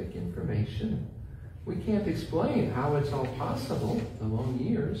specific information. We can't explain how it's all possible, the long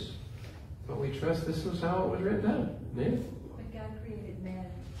years, but we trust this was how it was written down. Yeah. But God created man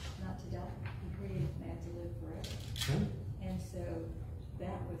not to die. He created man to live forever. Yeah. And so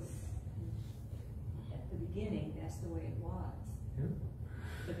that was, at the beginning, that's the way it was. Yeah.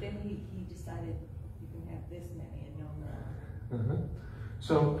 But then he decided you can have this many and no more.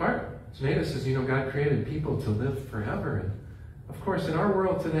 So Nada says, God created people to live forever. And of course, in our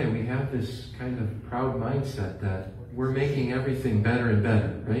world today, we have this kind of proud mindset that we're making everything better and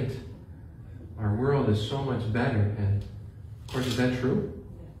better, right? Our world is so much better. And of course, is that true?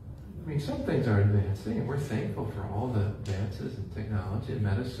 I mean, some things are advancing, and we're thankful for all the advances in technology and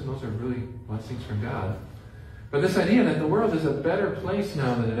medicine. Those are really blessings from God. But this idea that the world is a better place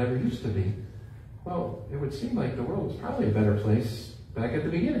now than it ever used to be, well, it would seem like the world was probably a better place back at the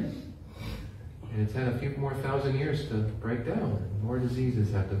beginning. And it's had a few more thousand years to break down. And more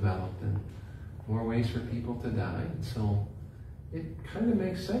diseases have developed and more ways for people to die. And so it kind of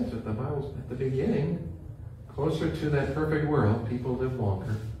makes sense that the Bible's at the beginning, closer to that perfect world, people live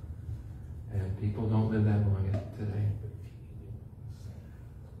longer. And people don't live that long today.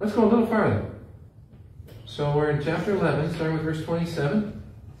 Let's go a little farther. So we're in chapter 11, starting with verse 27.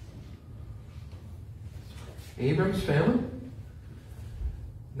 Abram's family.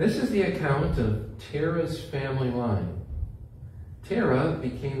 This is the account of Terah's family line. Terah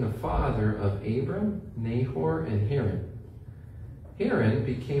became the father of Abram, Nahor, and Haran. Haran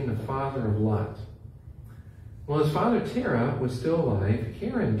became the father of Lot. While his father Terah was still alive,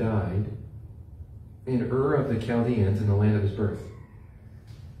 Haran died in Ur of the Chaldeans in the land of his birth.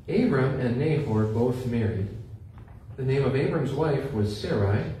 Abram and Nahor both married. The name of Abram's wife was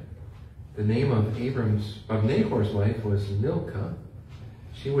Sarai. The name of Nahor's wife was Milcah.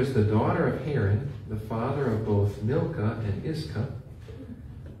 She was the daughter of Haran, the father of both Milcah and Iscah.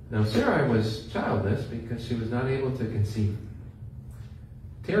 Now Sarai was childless because she was not able to conceive.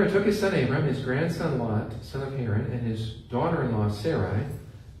 Terah took his son Abram, his grandson Lot, son of Haran, and his daughter-in-law Sarai,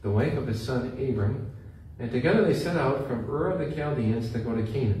 the wife of his son Abram, And together they set out from Ur of the Chaldeans to go to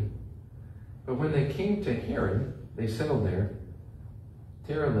Canaan. But when they came to Haran, they settled there.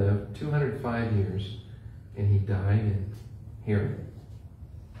 Terah lived 205 years, and he died in Haran.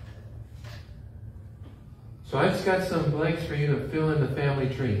 So I've just got some blanks for you to fill in the family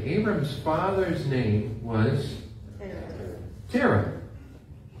tree. Abram's father's name was Terah.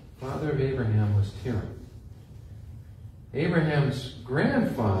 Father of Abraham was Terah. Abraham's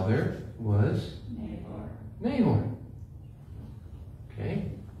grandfather was Nahor. Okay.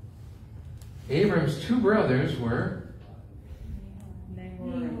 Abram's two brothers were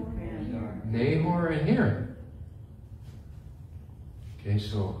Nahor and Haran. Okay,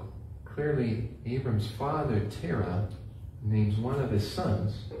 so clearly Abram's father, Terah, names one of his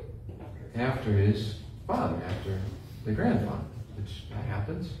sons after his father, after the grandfather, which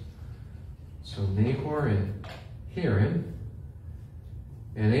happens. So Nahor and Haran.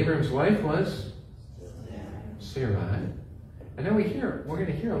 And Abram's wife was Sarai. And then we're going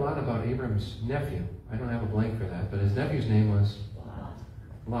to hear a lot about Abram's nephew. I don't have a blank for that, but his nephew's name was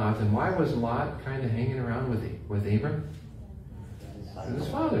Lot. And why was Lot kind of hanging around with Abram? Because his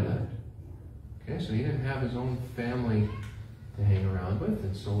father died. Okay, so he didn't have his own family to hang around with,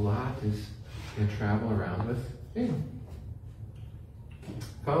 and so Lot is going to travel around with Abram.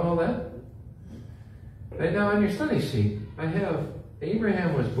 Follow all that? Right now on your study sheet, I have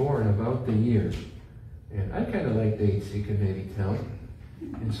Abraham was born about the year. And I kind of like dates, you can maybe tell.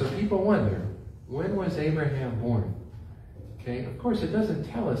 And so people wonder, when was Abraham born? Okay, of course it doesn't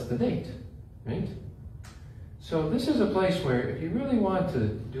tell us the date, right? So this is a place where if you really want to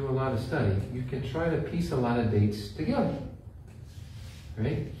do a lot of study, you can try to piece a lot of dates together.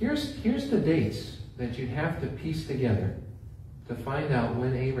 Right? Here's the dates that you'd have to piece together to find out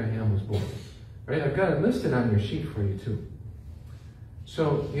when Abraham was born. Right? I've got it listed on your sheet for you too.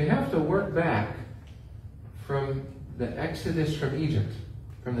 So you have to work back from the Exodus from Egypt,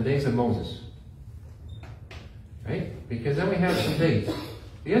 from the days of Moses. Right? Because then we have some dates.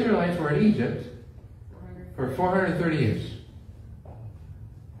 The Israelites were in Egypt for 430 years.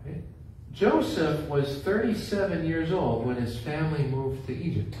 Okay? Joseph was 37 years old when his family moved to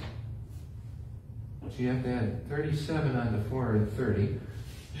Egypt. So you have to add 37 on to 430.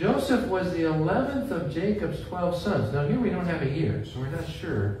 Joseph was the 11th of Jacob's 12 sons. Now here we don't have a year, so we're not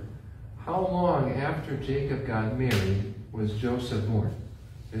sure how long after Jacob got married was Joseph born.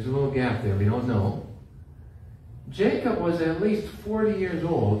 There's a little gap there, we don't know. Jacob was at least 40 years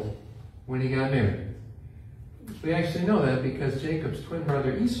old when he got married. We actually know that because Jacob's twin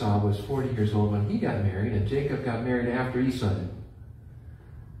brother Esau was 40 years old when he got married, and Jacob got married after Esau did.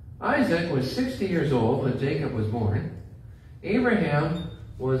 Isaac was 60 years old when Jacob was born. Abraham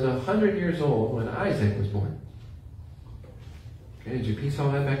was 100 years old when Isaac was born. Okay, did you piece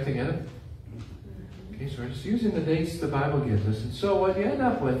all that back together? Okay, so we're just using the dates the Bible gives us. And so what you end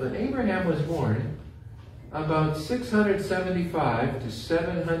up with, when Abraham was born, about 675 to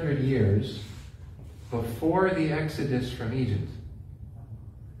 700 years before the Exodus from Egypt.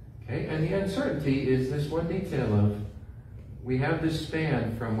 Okay, and the uncertainty is this one detail of, we have this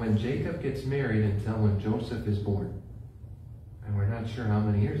span from when Jacob gets married until when Joseph is born. And we're not sure how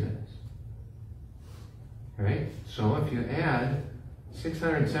many years that is. Right? So if you add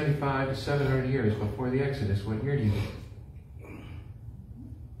 675 to 700 years before the Exodus, what year do you get?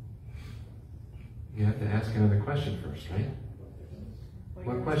 You have to ask another question first, right?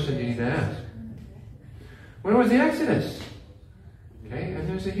 What question do you need to ask? When was the Exodus? Okay, and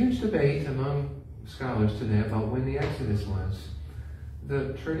there's a huge debate among scholars today about when the Exodus was.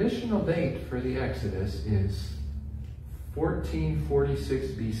 The traditional date for the Exodus is 1446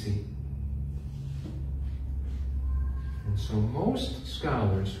 BC. And so most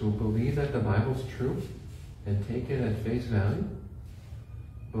scholars who believe that the Bible's true and take it at face value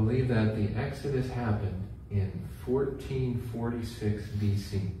believe that the Exodus happened in 1446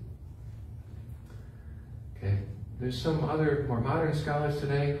 BC. Okay, there's some other more modern scholars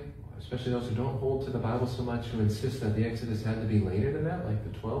today, especially those who don't hold to the Bible so much, who insist that the Exodus had to be later than that, like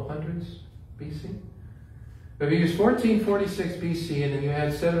the 1200s BC. But if you use 1446 BC and then you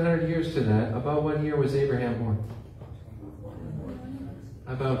add 700 years to that, about what year was Abraham born?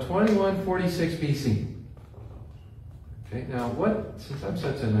 About 2146 BC. Okay, now since I'm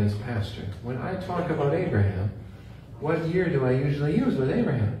such a nice pastor, when I talk about Abraham, what year do I usually use with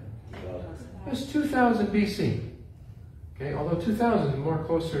Abraham? It's 2000 BC. Okay, although 2000 is more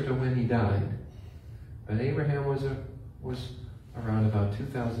closer to when he died, but Abraham was around about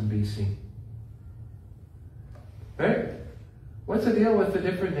 2000 BC. Right? What's the deal with the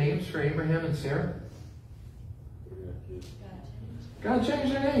different names for Abraham and Sarah? God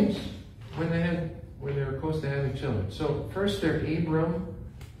changed their names when they had when they were close to having children. So first they're Abram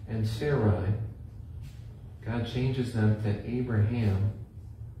and Sarai. God changes them to Abraham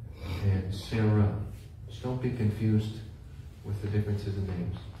and Sarah. Just don't be confused with the differences in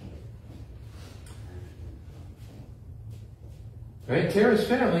names. Right? Terah's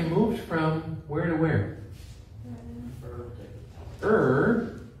family moved from where to where?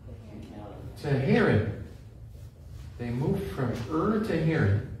 Ur to Haran. They moved from Ur to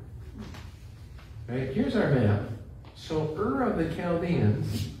Haran. Right? Here's our map. So Ur of the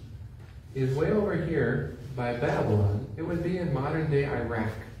Chaldeans is way over here by Babylon. It would be in modern-day Iraq,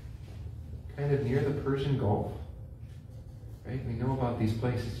 kind of near the Persian Gulf. Right? We know about these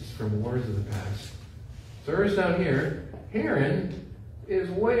places just from wars of the past. So Ur's down here. Haran is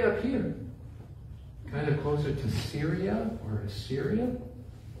way up here, kind of closer to Syria or Assyria.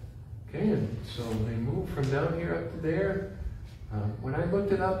 Okay, and so they moved from down here up to there. When I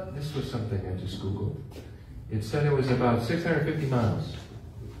looked it up, this was something I just Googled. It said it was about 650 miles.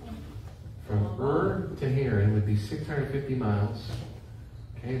 From Ur to Haran would be 650 miles.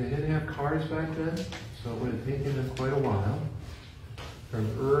 Okay, they didn't have cars back then, so it would have taken them quite a while. From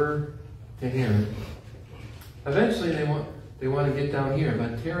Ur to Haran. Eventually they want to get down here,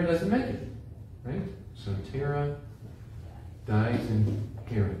 but Terah doesn't make it. Right? So Terah dies in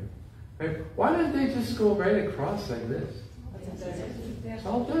Haran. Right? Why didn't they just go right across like this? It's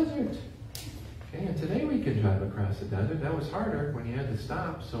all desert. Okay, and today we can drive across the desert. That was harder when you had to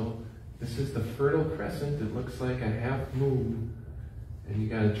stop. So this is the Fertile Crescent. It looks like a half moon. And you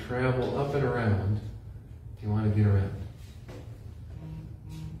got to travel up and around if you want to get around.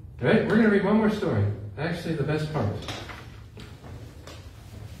 All right, we're going to read one more story. Actually, the best part,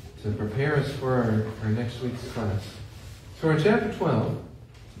 to prepare us for our next week's class. So in chapter 12,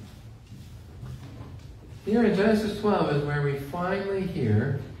 here in Genesis 12 is where we finally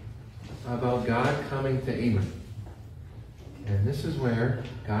hear about God coming to Abram. And this is where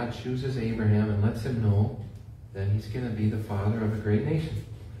God chooses Abraham and lets him know that he's going to be the father of a great nation.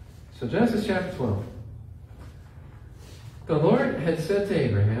 So Genesis chapter 12. The Lord had said to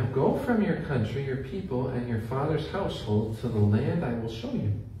Abraham, "Go from your country, your people, and your father's household to the land I will show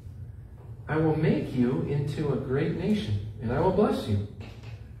you. I will make you into a great nation, and I will bless you.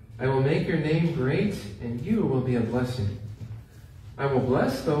 I will make your name great, and you will be a blessing. I will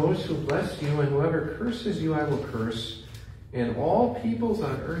bless those who bless you, and whoever curses you I will curse, and all peoples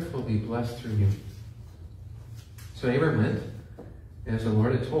on earth will be blessed through you." So Abram went, as the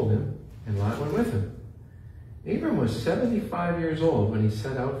Lord had told him, and Lot went with him. Abram was 75 years old when he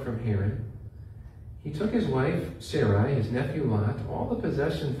set out from Haran. He took his wife Sarai, his nephew Lot, all the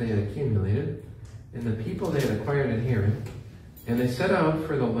possessions they had accumulated, and the people they had acquired in Haran, and they set out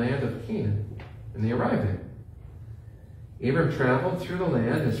for the land of Canaan, and they arrived there. Abram traveled through the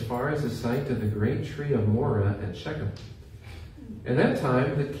land as far as the site of the great tree of Morah at Shechem. At that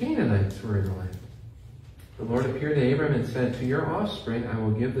time, the Canaanites were in the land. The Lord appeared to Abram and said, "To your offspring I will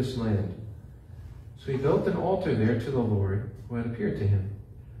give this land." So he built an altar there to the Lord who had appeared to him.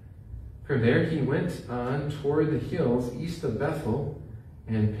 From there he went on toward the hills east of Bethel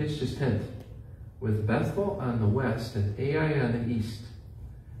and pitched his tent, with Bethel on the west and Ai on the east.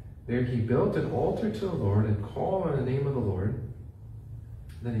 There he built an altar to the Lord and called on the name of the Lord.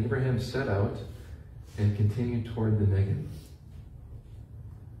 Then Abraham set out and continued toward the Negev.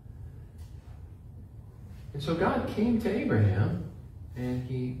 And so God came to Abraham, and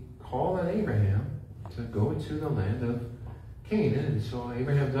he called on Abraham to go to the land of Canaan. And so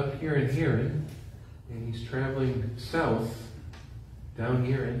Abraham's up here in Haran, and he's traveling south down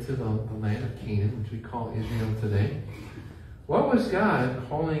here into the land of Canaan, which we call Israel today. What was God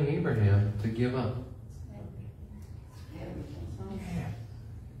calling Abraham to give up?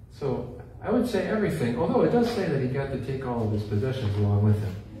 So I would say everything, although it does say that he got to take all of his possessions along with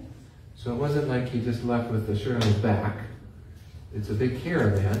him. So it wasn't like he just left with the shirt on his back. It's a big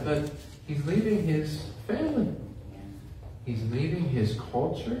caravan, but he's leaving his family. He's leaving his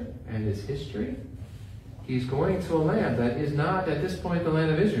culture and his history. He's going to a land that is not, at this point, the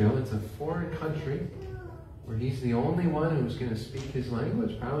land of Israel. It's a foreign country where he's the only one who's going to speak his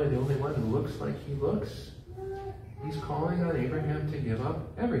language, probably the only one who looks like he looks. He's calling on Abraham to give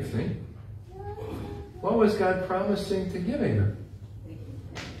up everything. What was God promising to give Abraham?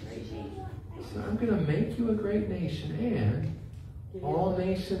 So I'm going to make you a great nation, and all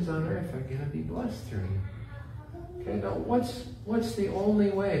nations on earth are going to be blessed through you. Okay, now what's the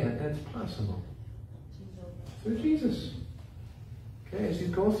only way that that's possible? Through Jesus. Okay, as you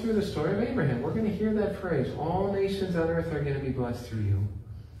go through the story of Abraham, we're going to hear that phrase, all nations on earth are going to be blessed through you.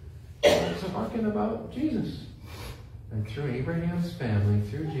 It's talking about Jesus. And through Abraham's family,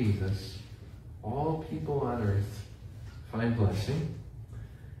 through Jesus, all people on earth find blessing.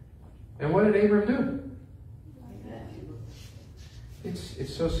 And what did Abram do?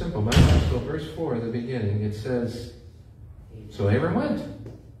 It's so simple. So verse 4 at the beginning, it says, so Abram went.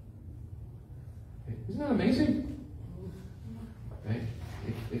 Isn't that amazing? Right?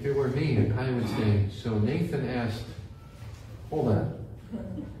 If it were me, I would say, so Nathan asked, hold on,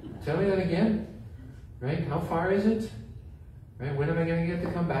 tell me that again? Right? How far is it? Right? When am I going to get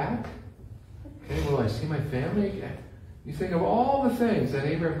to come back? Okay, will I see my family? You think of all the things that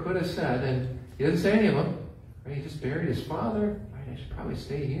Abram could have said, and he didn't say any of them. Right? He just buried his father. Right? I should probably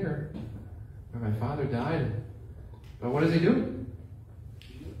stay here where my father died. But what does he do?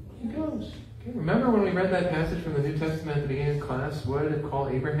 He goes. Okay, remember when we read that passage from the New Testament at the beginning of class? What did it call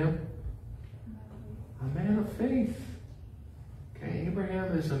Abraham? A man of faith. Okay,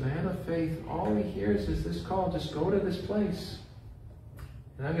 Abraham is a man of faith. All he hears is this call, just go to this place,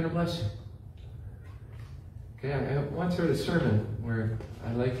 and I'm going to bless you. Okay, I once heard a sermon where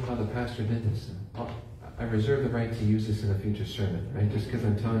I liked how the pastor did this. I reserve the right to use this in a future sermon, right? Just because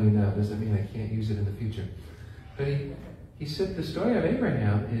I'm telling you now doesn't mean I can't use it in the future. But he said the story of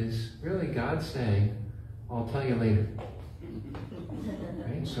Abraham is really God saying, I'll tell you later.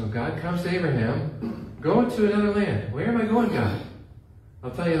 Right? So God comes to Abraham, go to another land. Where am I going, God? I'll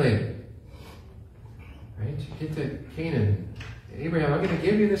tell you later. Right? You get to Canaan. Abraham, I'm going to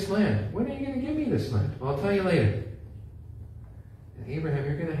give you this land. When are you going to give me this land? Well, I'll tell you later. And Abraham,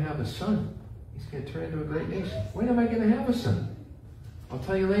 you're going to have a son. He's going to turn into a great nation. When am I going to have a son? I'll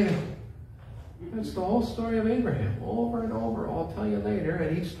tell you later. That's the whole story of Abraham. Over and over, I'll tell you later.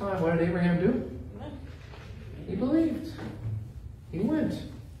 And each time, what did Abraham do? He believed. He went.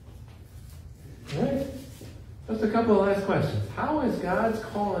 Right? Just a couple of last questions. How is God's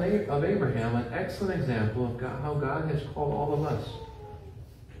call of Abraham an excellent example of how God has called all of us?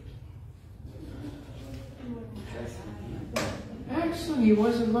 Excellent. He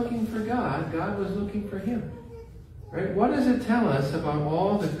wasn't looking for God. God was looking for him. Right? What does it tell us about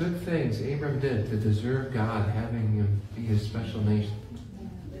all the good things Abram did to deserve God having him be his special nation?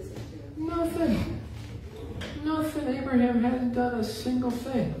 Nothing. Nothing. Abraham hadn't done a single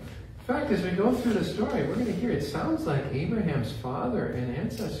thing. In fact, as we go through the story, we're going to hear it sounds like Abraham's father and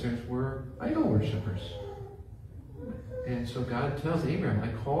ancestors were idol worshippers. And so God tells Abraham,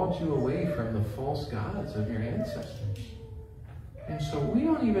 I called you away from the false gods of your ancestors. And so we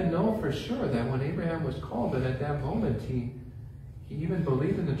don't even know for sure that when Abraham was called, that at that moment he even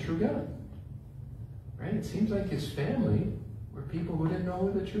believed in the true God. Right? It seems like his family were people who didn't know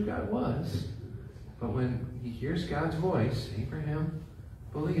who the true God was. But when he hears God's voice, Abraham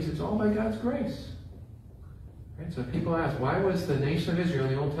believes it's all by God's grace. Right? So people ask, why was the nation of Israel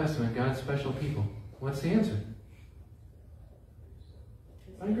in the Old Testament God's special people? What's the answer?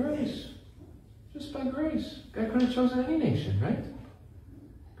 By grace. Just by grace. God could have chosen any nation, right?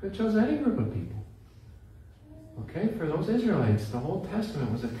 Could have chosen any group of people. Okay, for those Israelites, the Old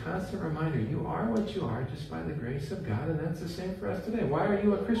Testament was a constant reminder, you are what you are just by the grace of God, and that's the same for us today. Why are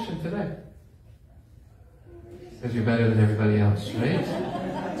you a Christian today? Because you're better than everybody else, right?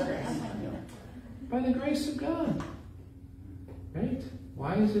 By the grace of God. Right?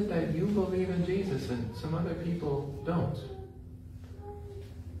 Why is it that you believe in Jesus and some other people don't?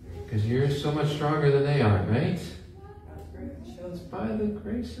 Because you're so much stronger than they are, right? It's by the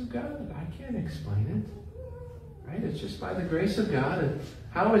grace of God. I can't explain it. Right? It's just by the grace of God. And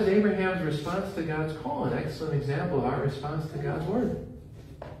how is Abraham's response to God's call? An excellent example of our response to God's word.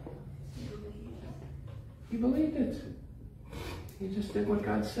 He believed it. He just did what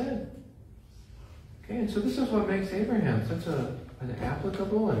God said. Okay, and so this is what makes Abraham such an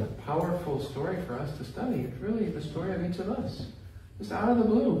applicable and powerful story for us to study. It's really the story of each of us. Just out of the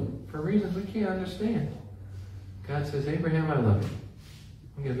blue, for reasons we can't understand. God says, Abraham, I love you.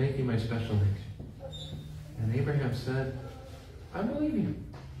 I'm going to make you my special nation. And Abraham said, I believe you.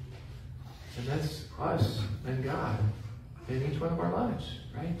 And that's us and God in each one of our lives,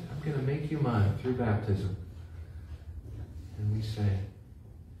 right? I'm going to make you mine through baptism. And we say,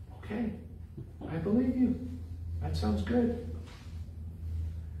 okay, I believe you. That sounds good.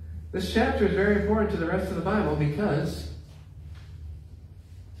 This chapter is very important to the rest of the Bible because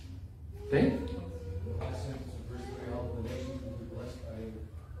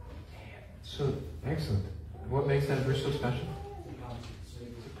So, excellent. What makes that verse so special?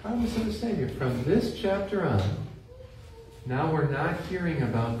 It's the promise of the Savior. From this chapter on, now we're not hearing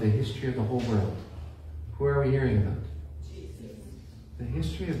about the history of the whole world. Who are we hearing about? Jesus. The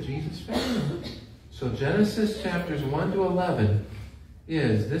history of Jesus' family. So Genesis chapters 1 to 11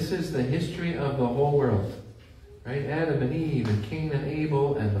 this is the history of the whole world. Right? Adam and Eve, and Cain and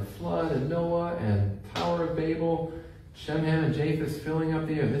Abel, and the flood, and Noah, and Tower of Babel, Shem, Ham, and Japheth filling up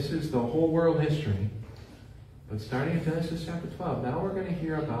the air. This is the whole world history. But starting in Genesis chapter 12, now we're going to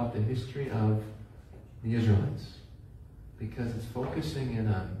hear about the history of the Israelites. Because it's focusing in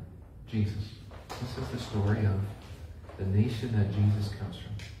on Jesus. This is the story of the nation that Jesus comes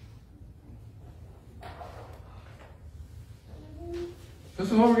from.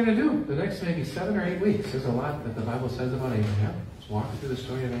 This is what we're going to do the next maybe 7 or 8 weeks. There's a lot that the Bible says about Abraham. Let's walk through the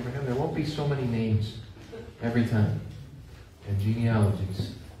story of Abraham. There won't be so many names every time and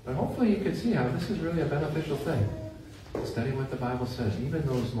genealogies. But hopefully you can see how this is really a beneficial thing. To study what the Bible says, even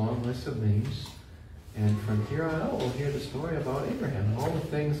those long lists of names. And from here on out, we'll hear the story about Abraham and all the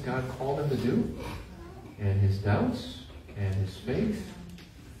things God called him to do, and his doubts, and his faith,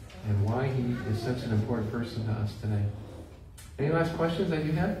 and why he is such an important person to us today. Any last questions that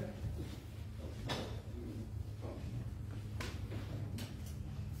you have?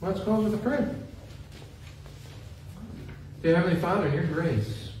 Let's close with a prayer. Dear Heavenly Father, in your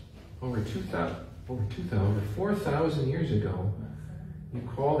grace, over 4,000 years ago, you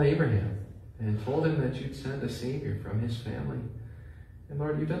called Abraham and told him that you'd send a Savior from his family. And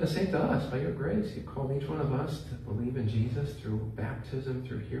Lord, you've done the same to us by your grace. You've called each one of us to believe in Jesus through baptism,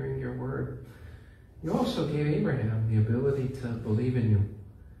 through hearing your word. You also gave Abraham the ability to believe in you.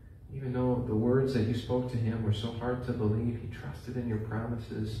 Even though the words that you spoke to him were so hard to believe, he trusted in your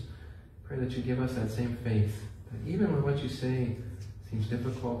promises. Pray that you give us that same faith. That even when what you say seems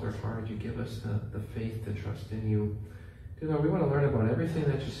difficult or hard, you give us the faith to trust in you. Dear Lord, we want to learn about everything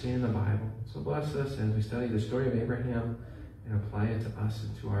that you say in the Bible. So bless us as we study the story of Abraham and apply it to us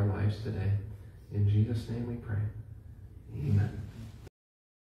and to our lives today. In Jesus' name we pray. Amen.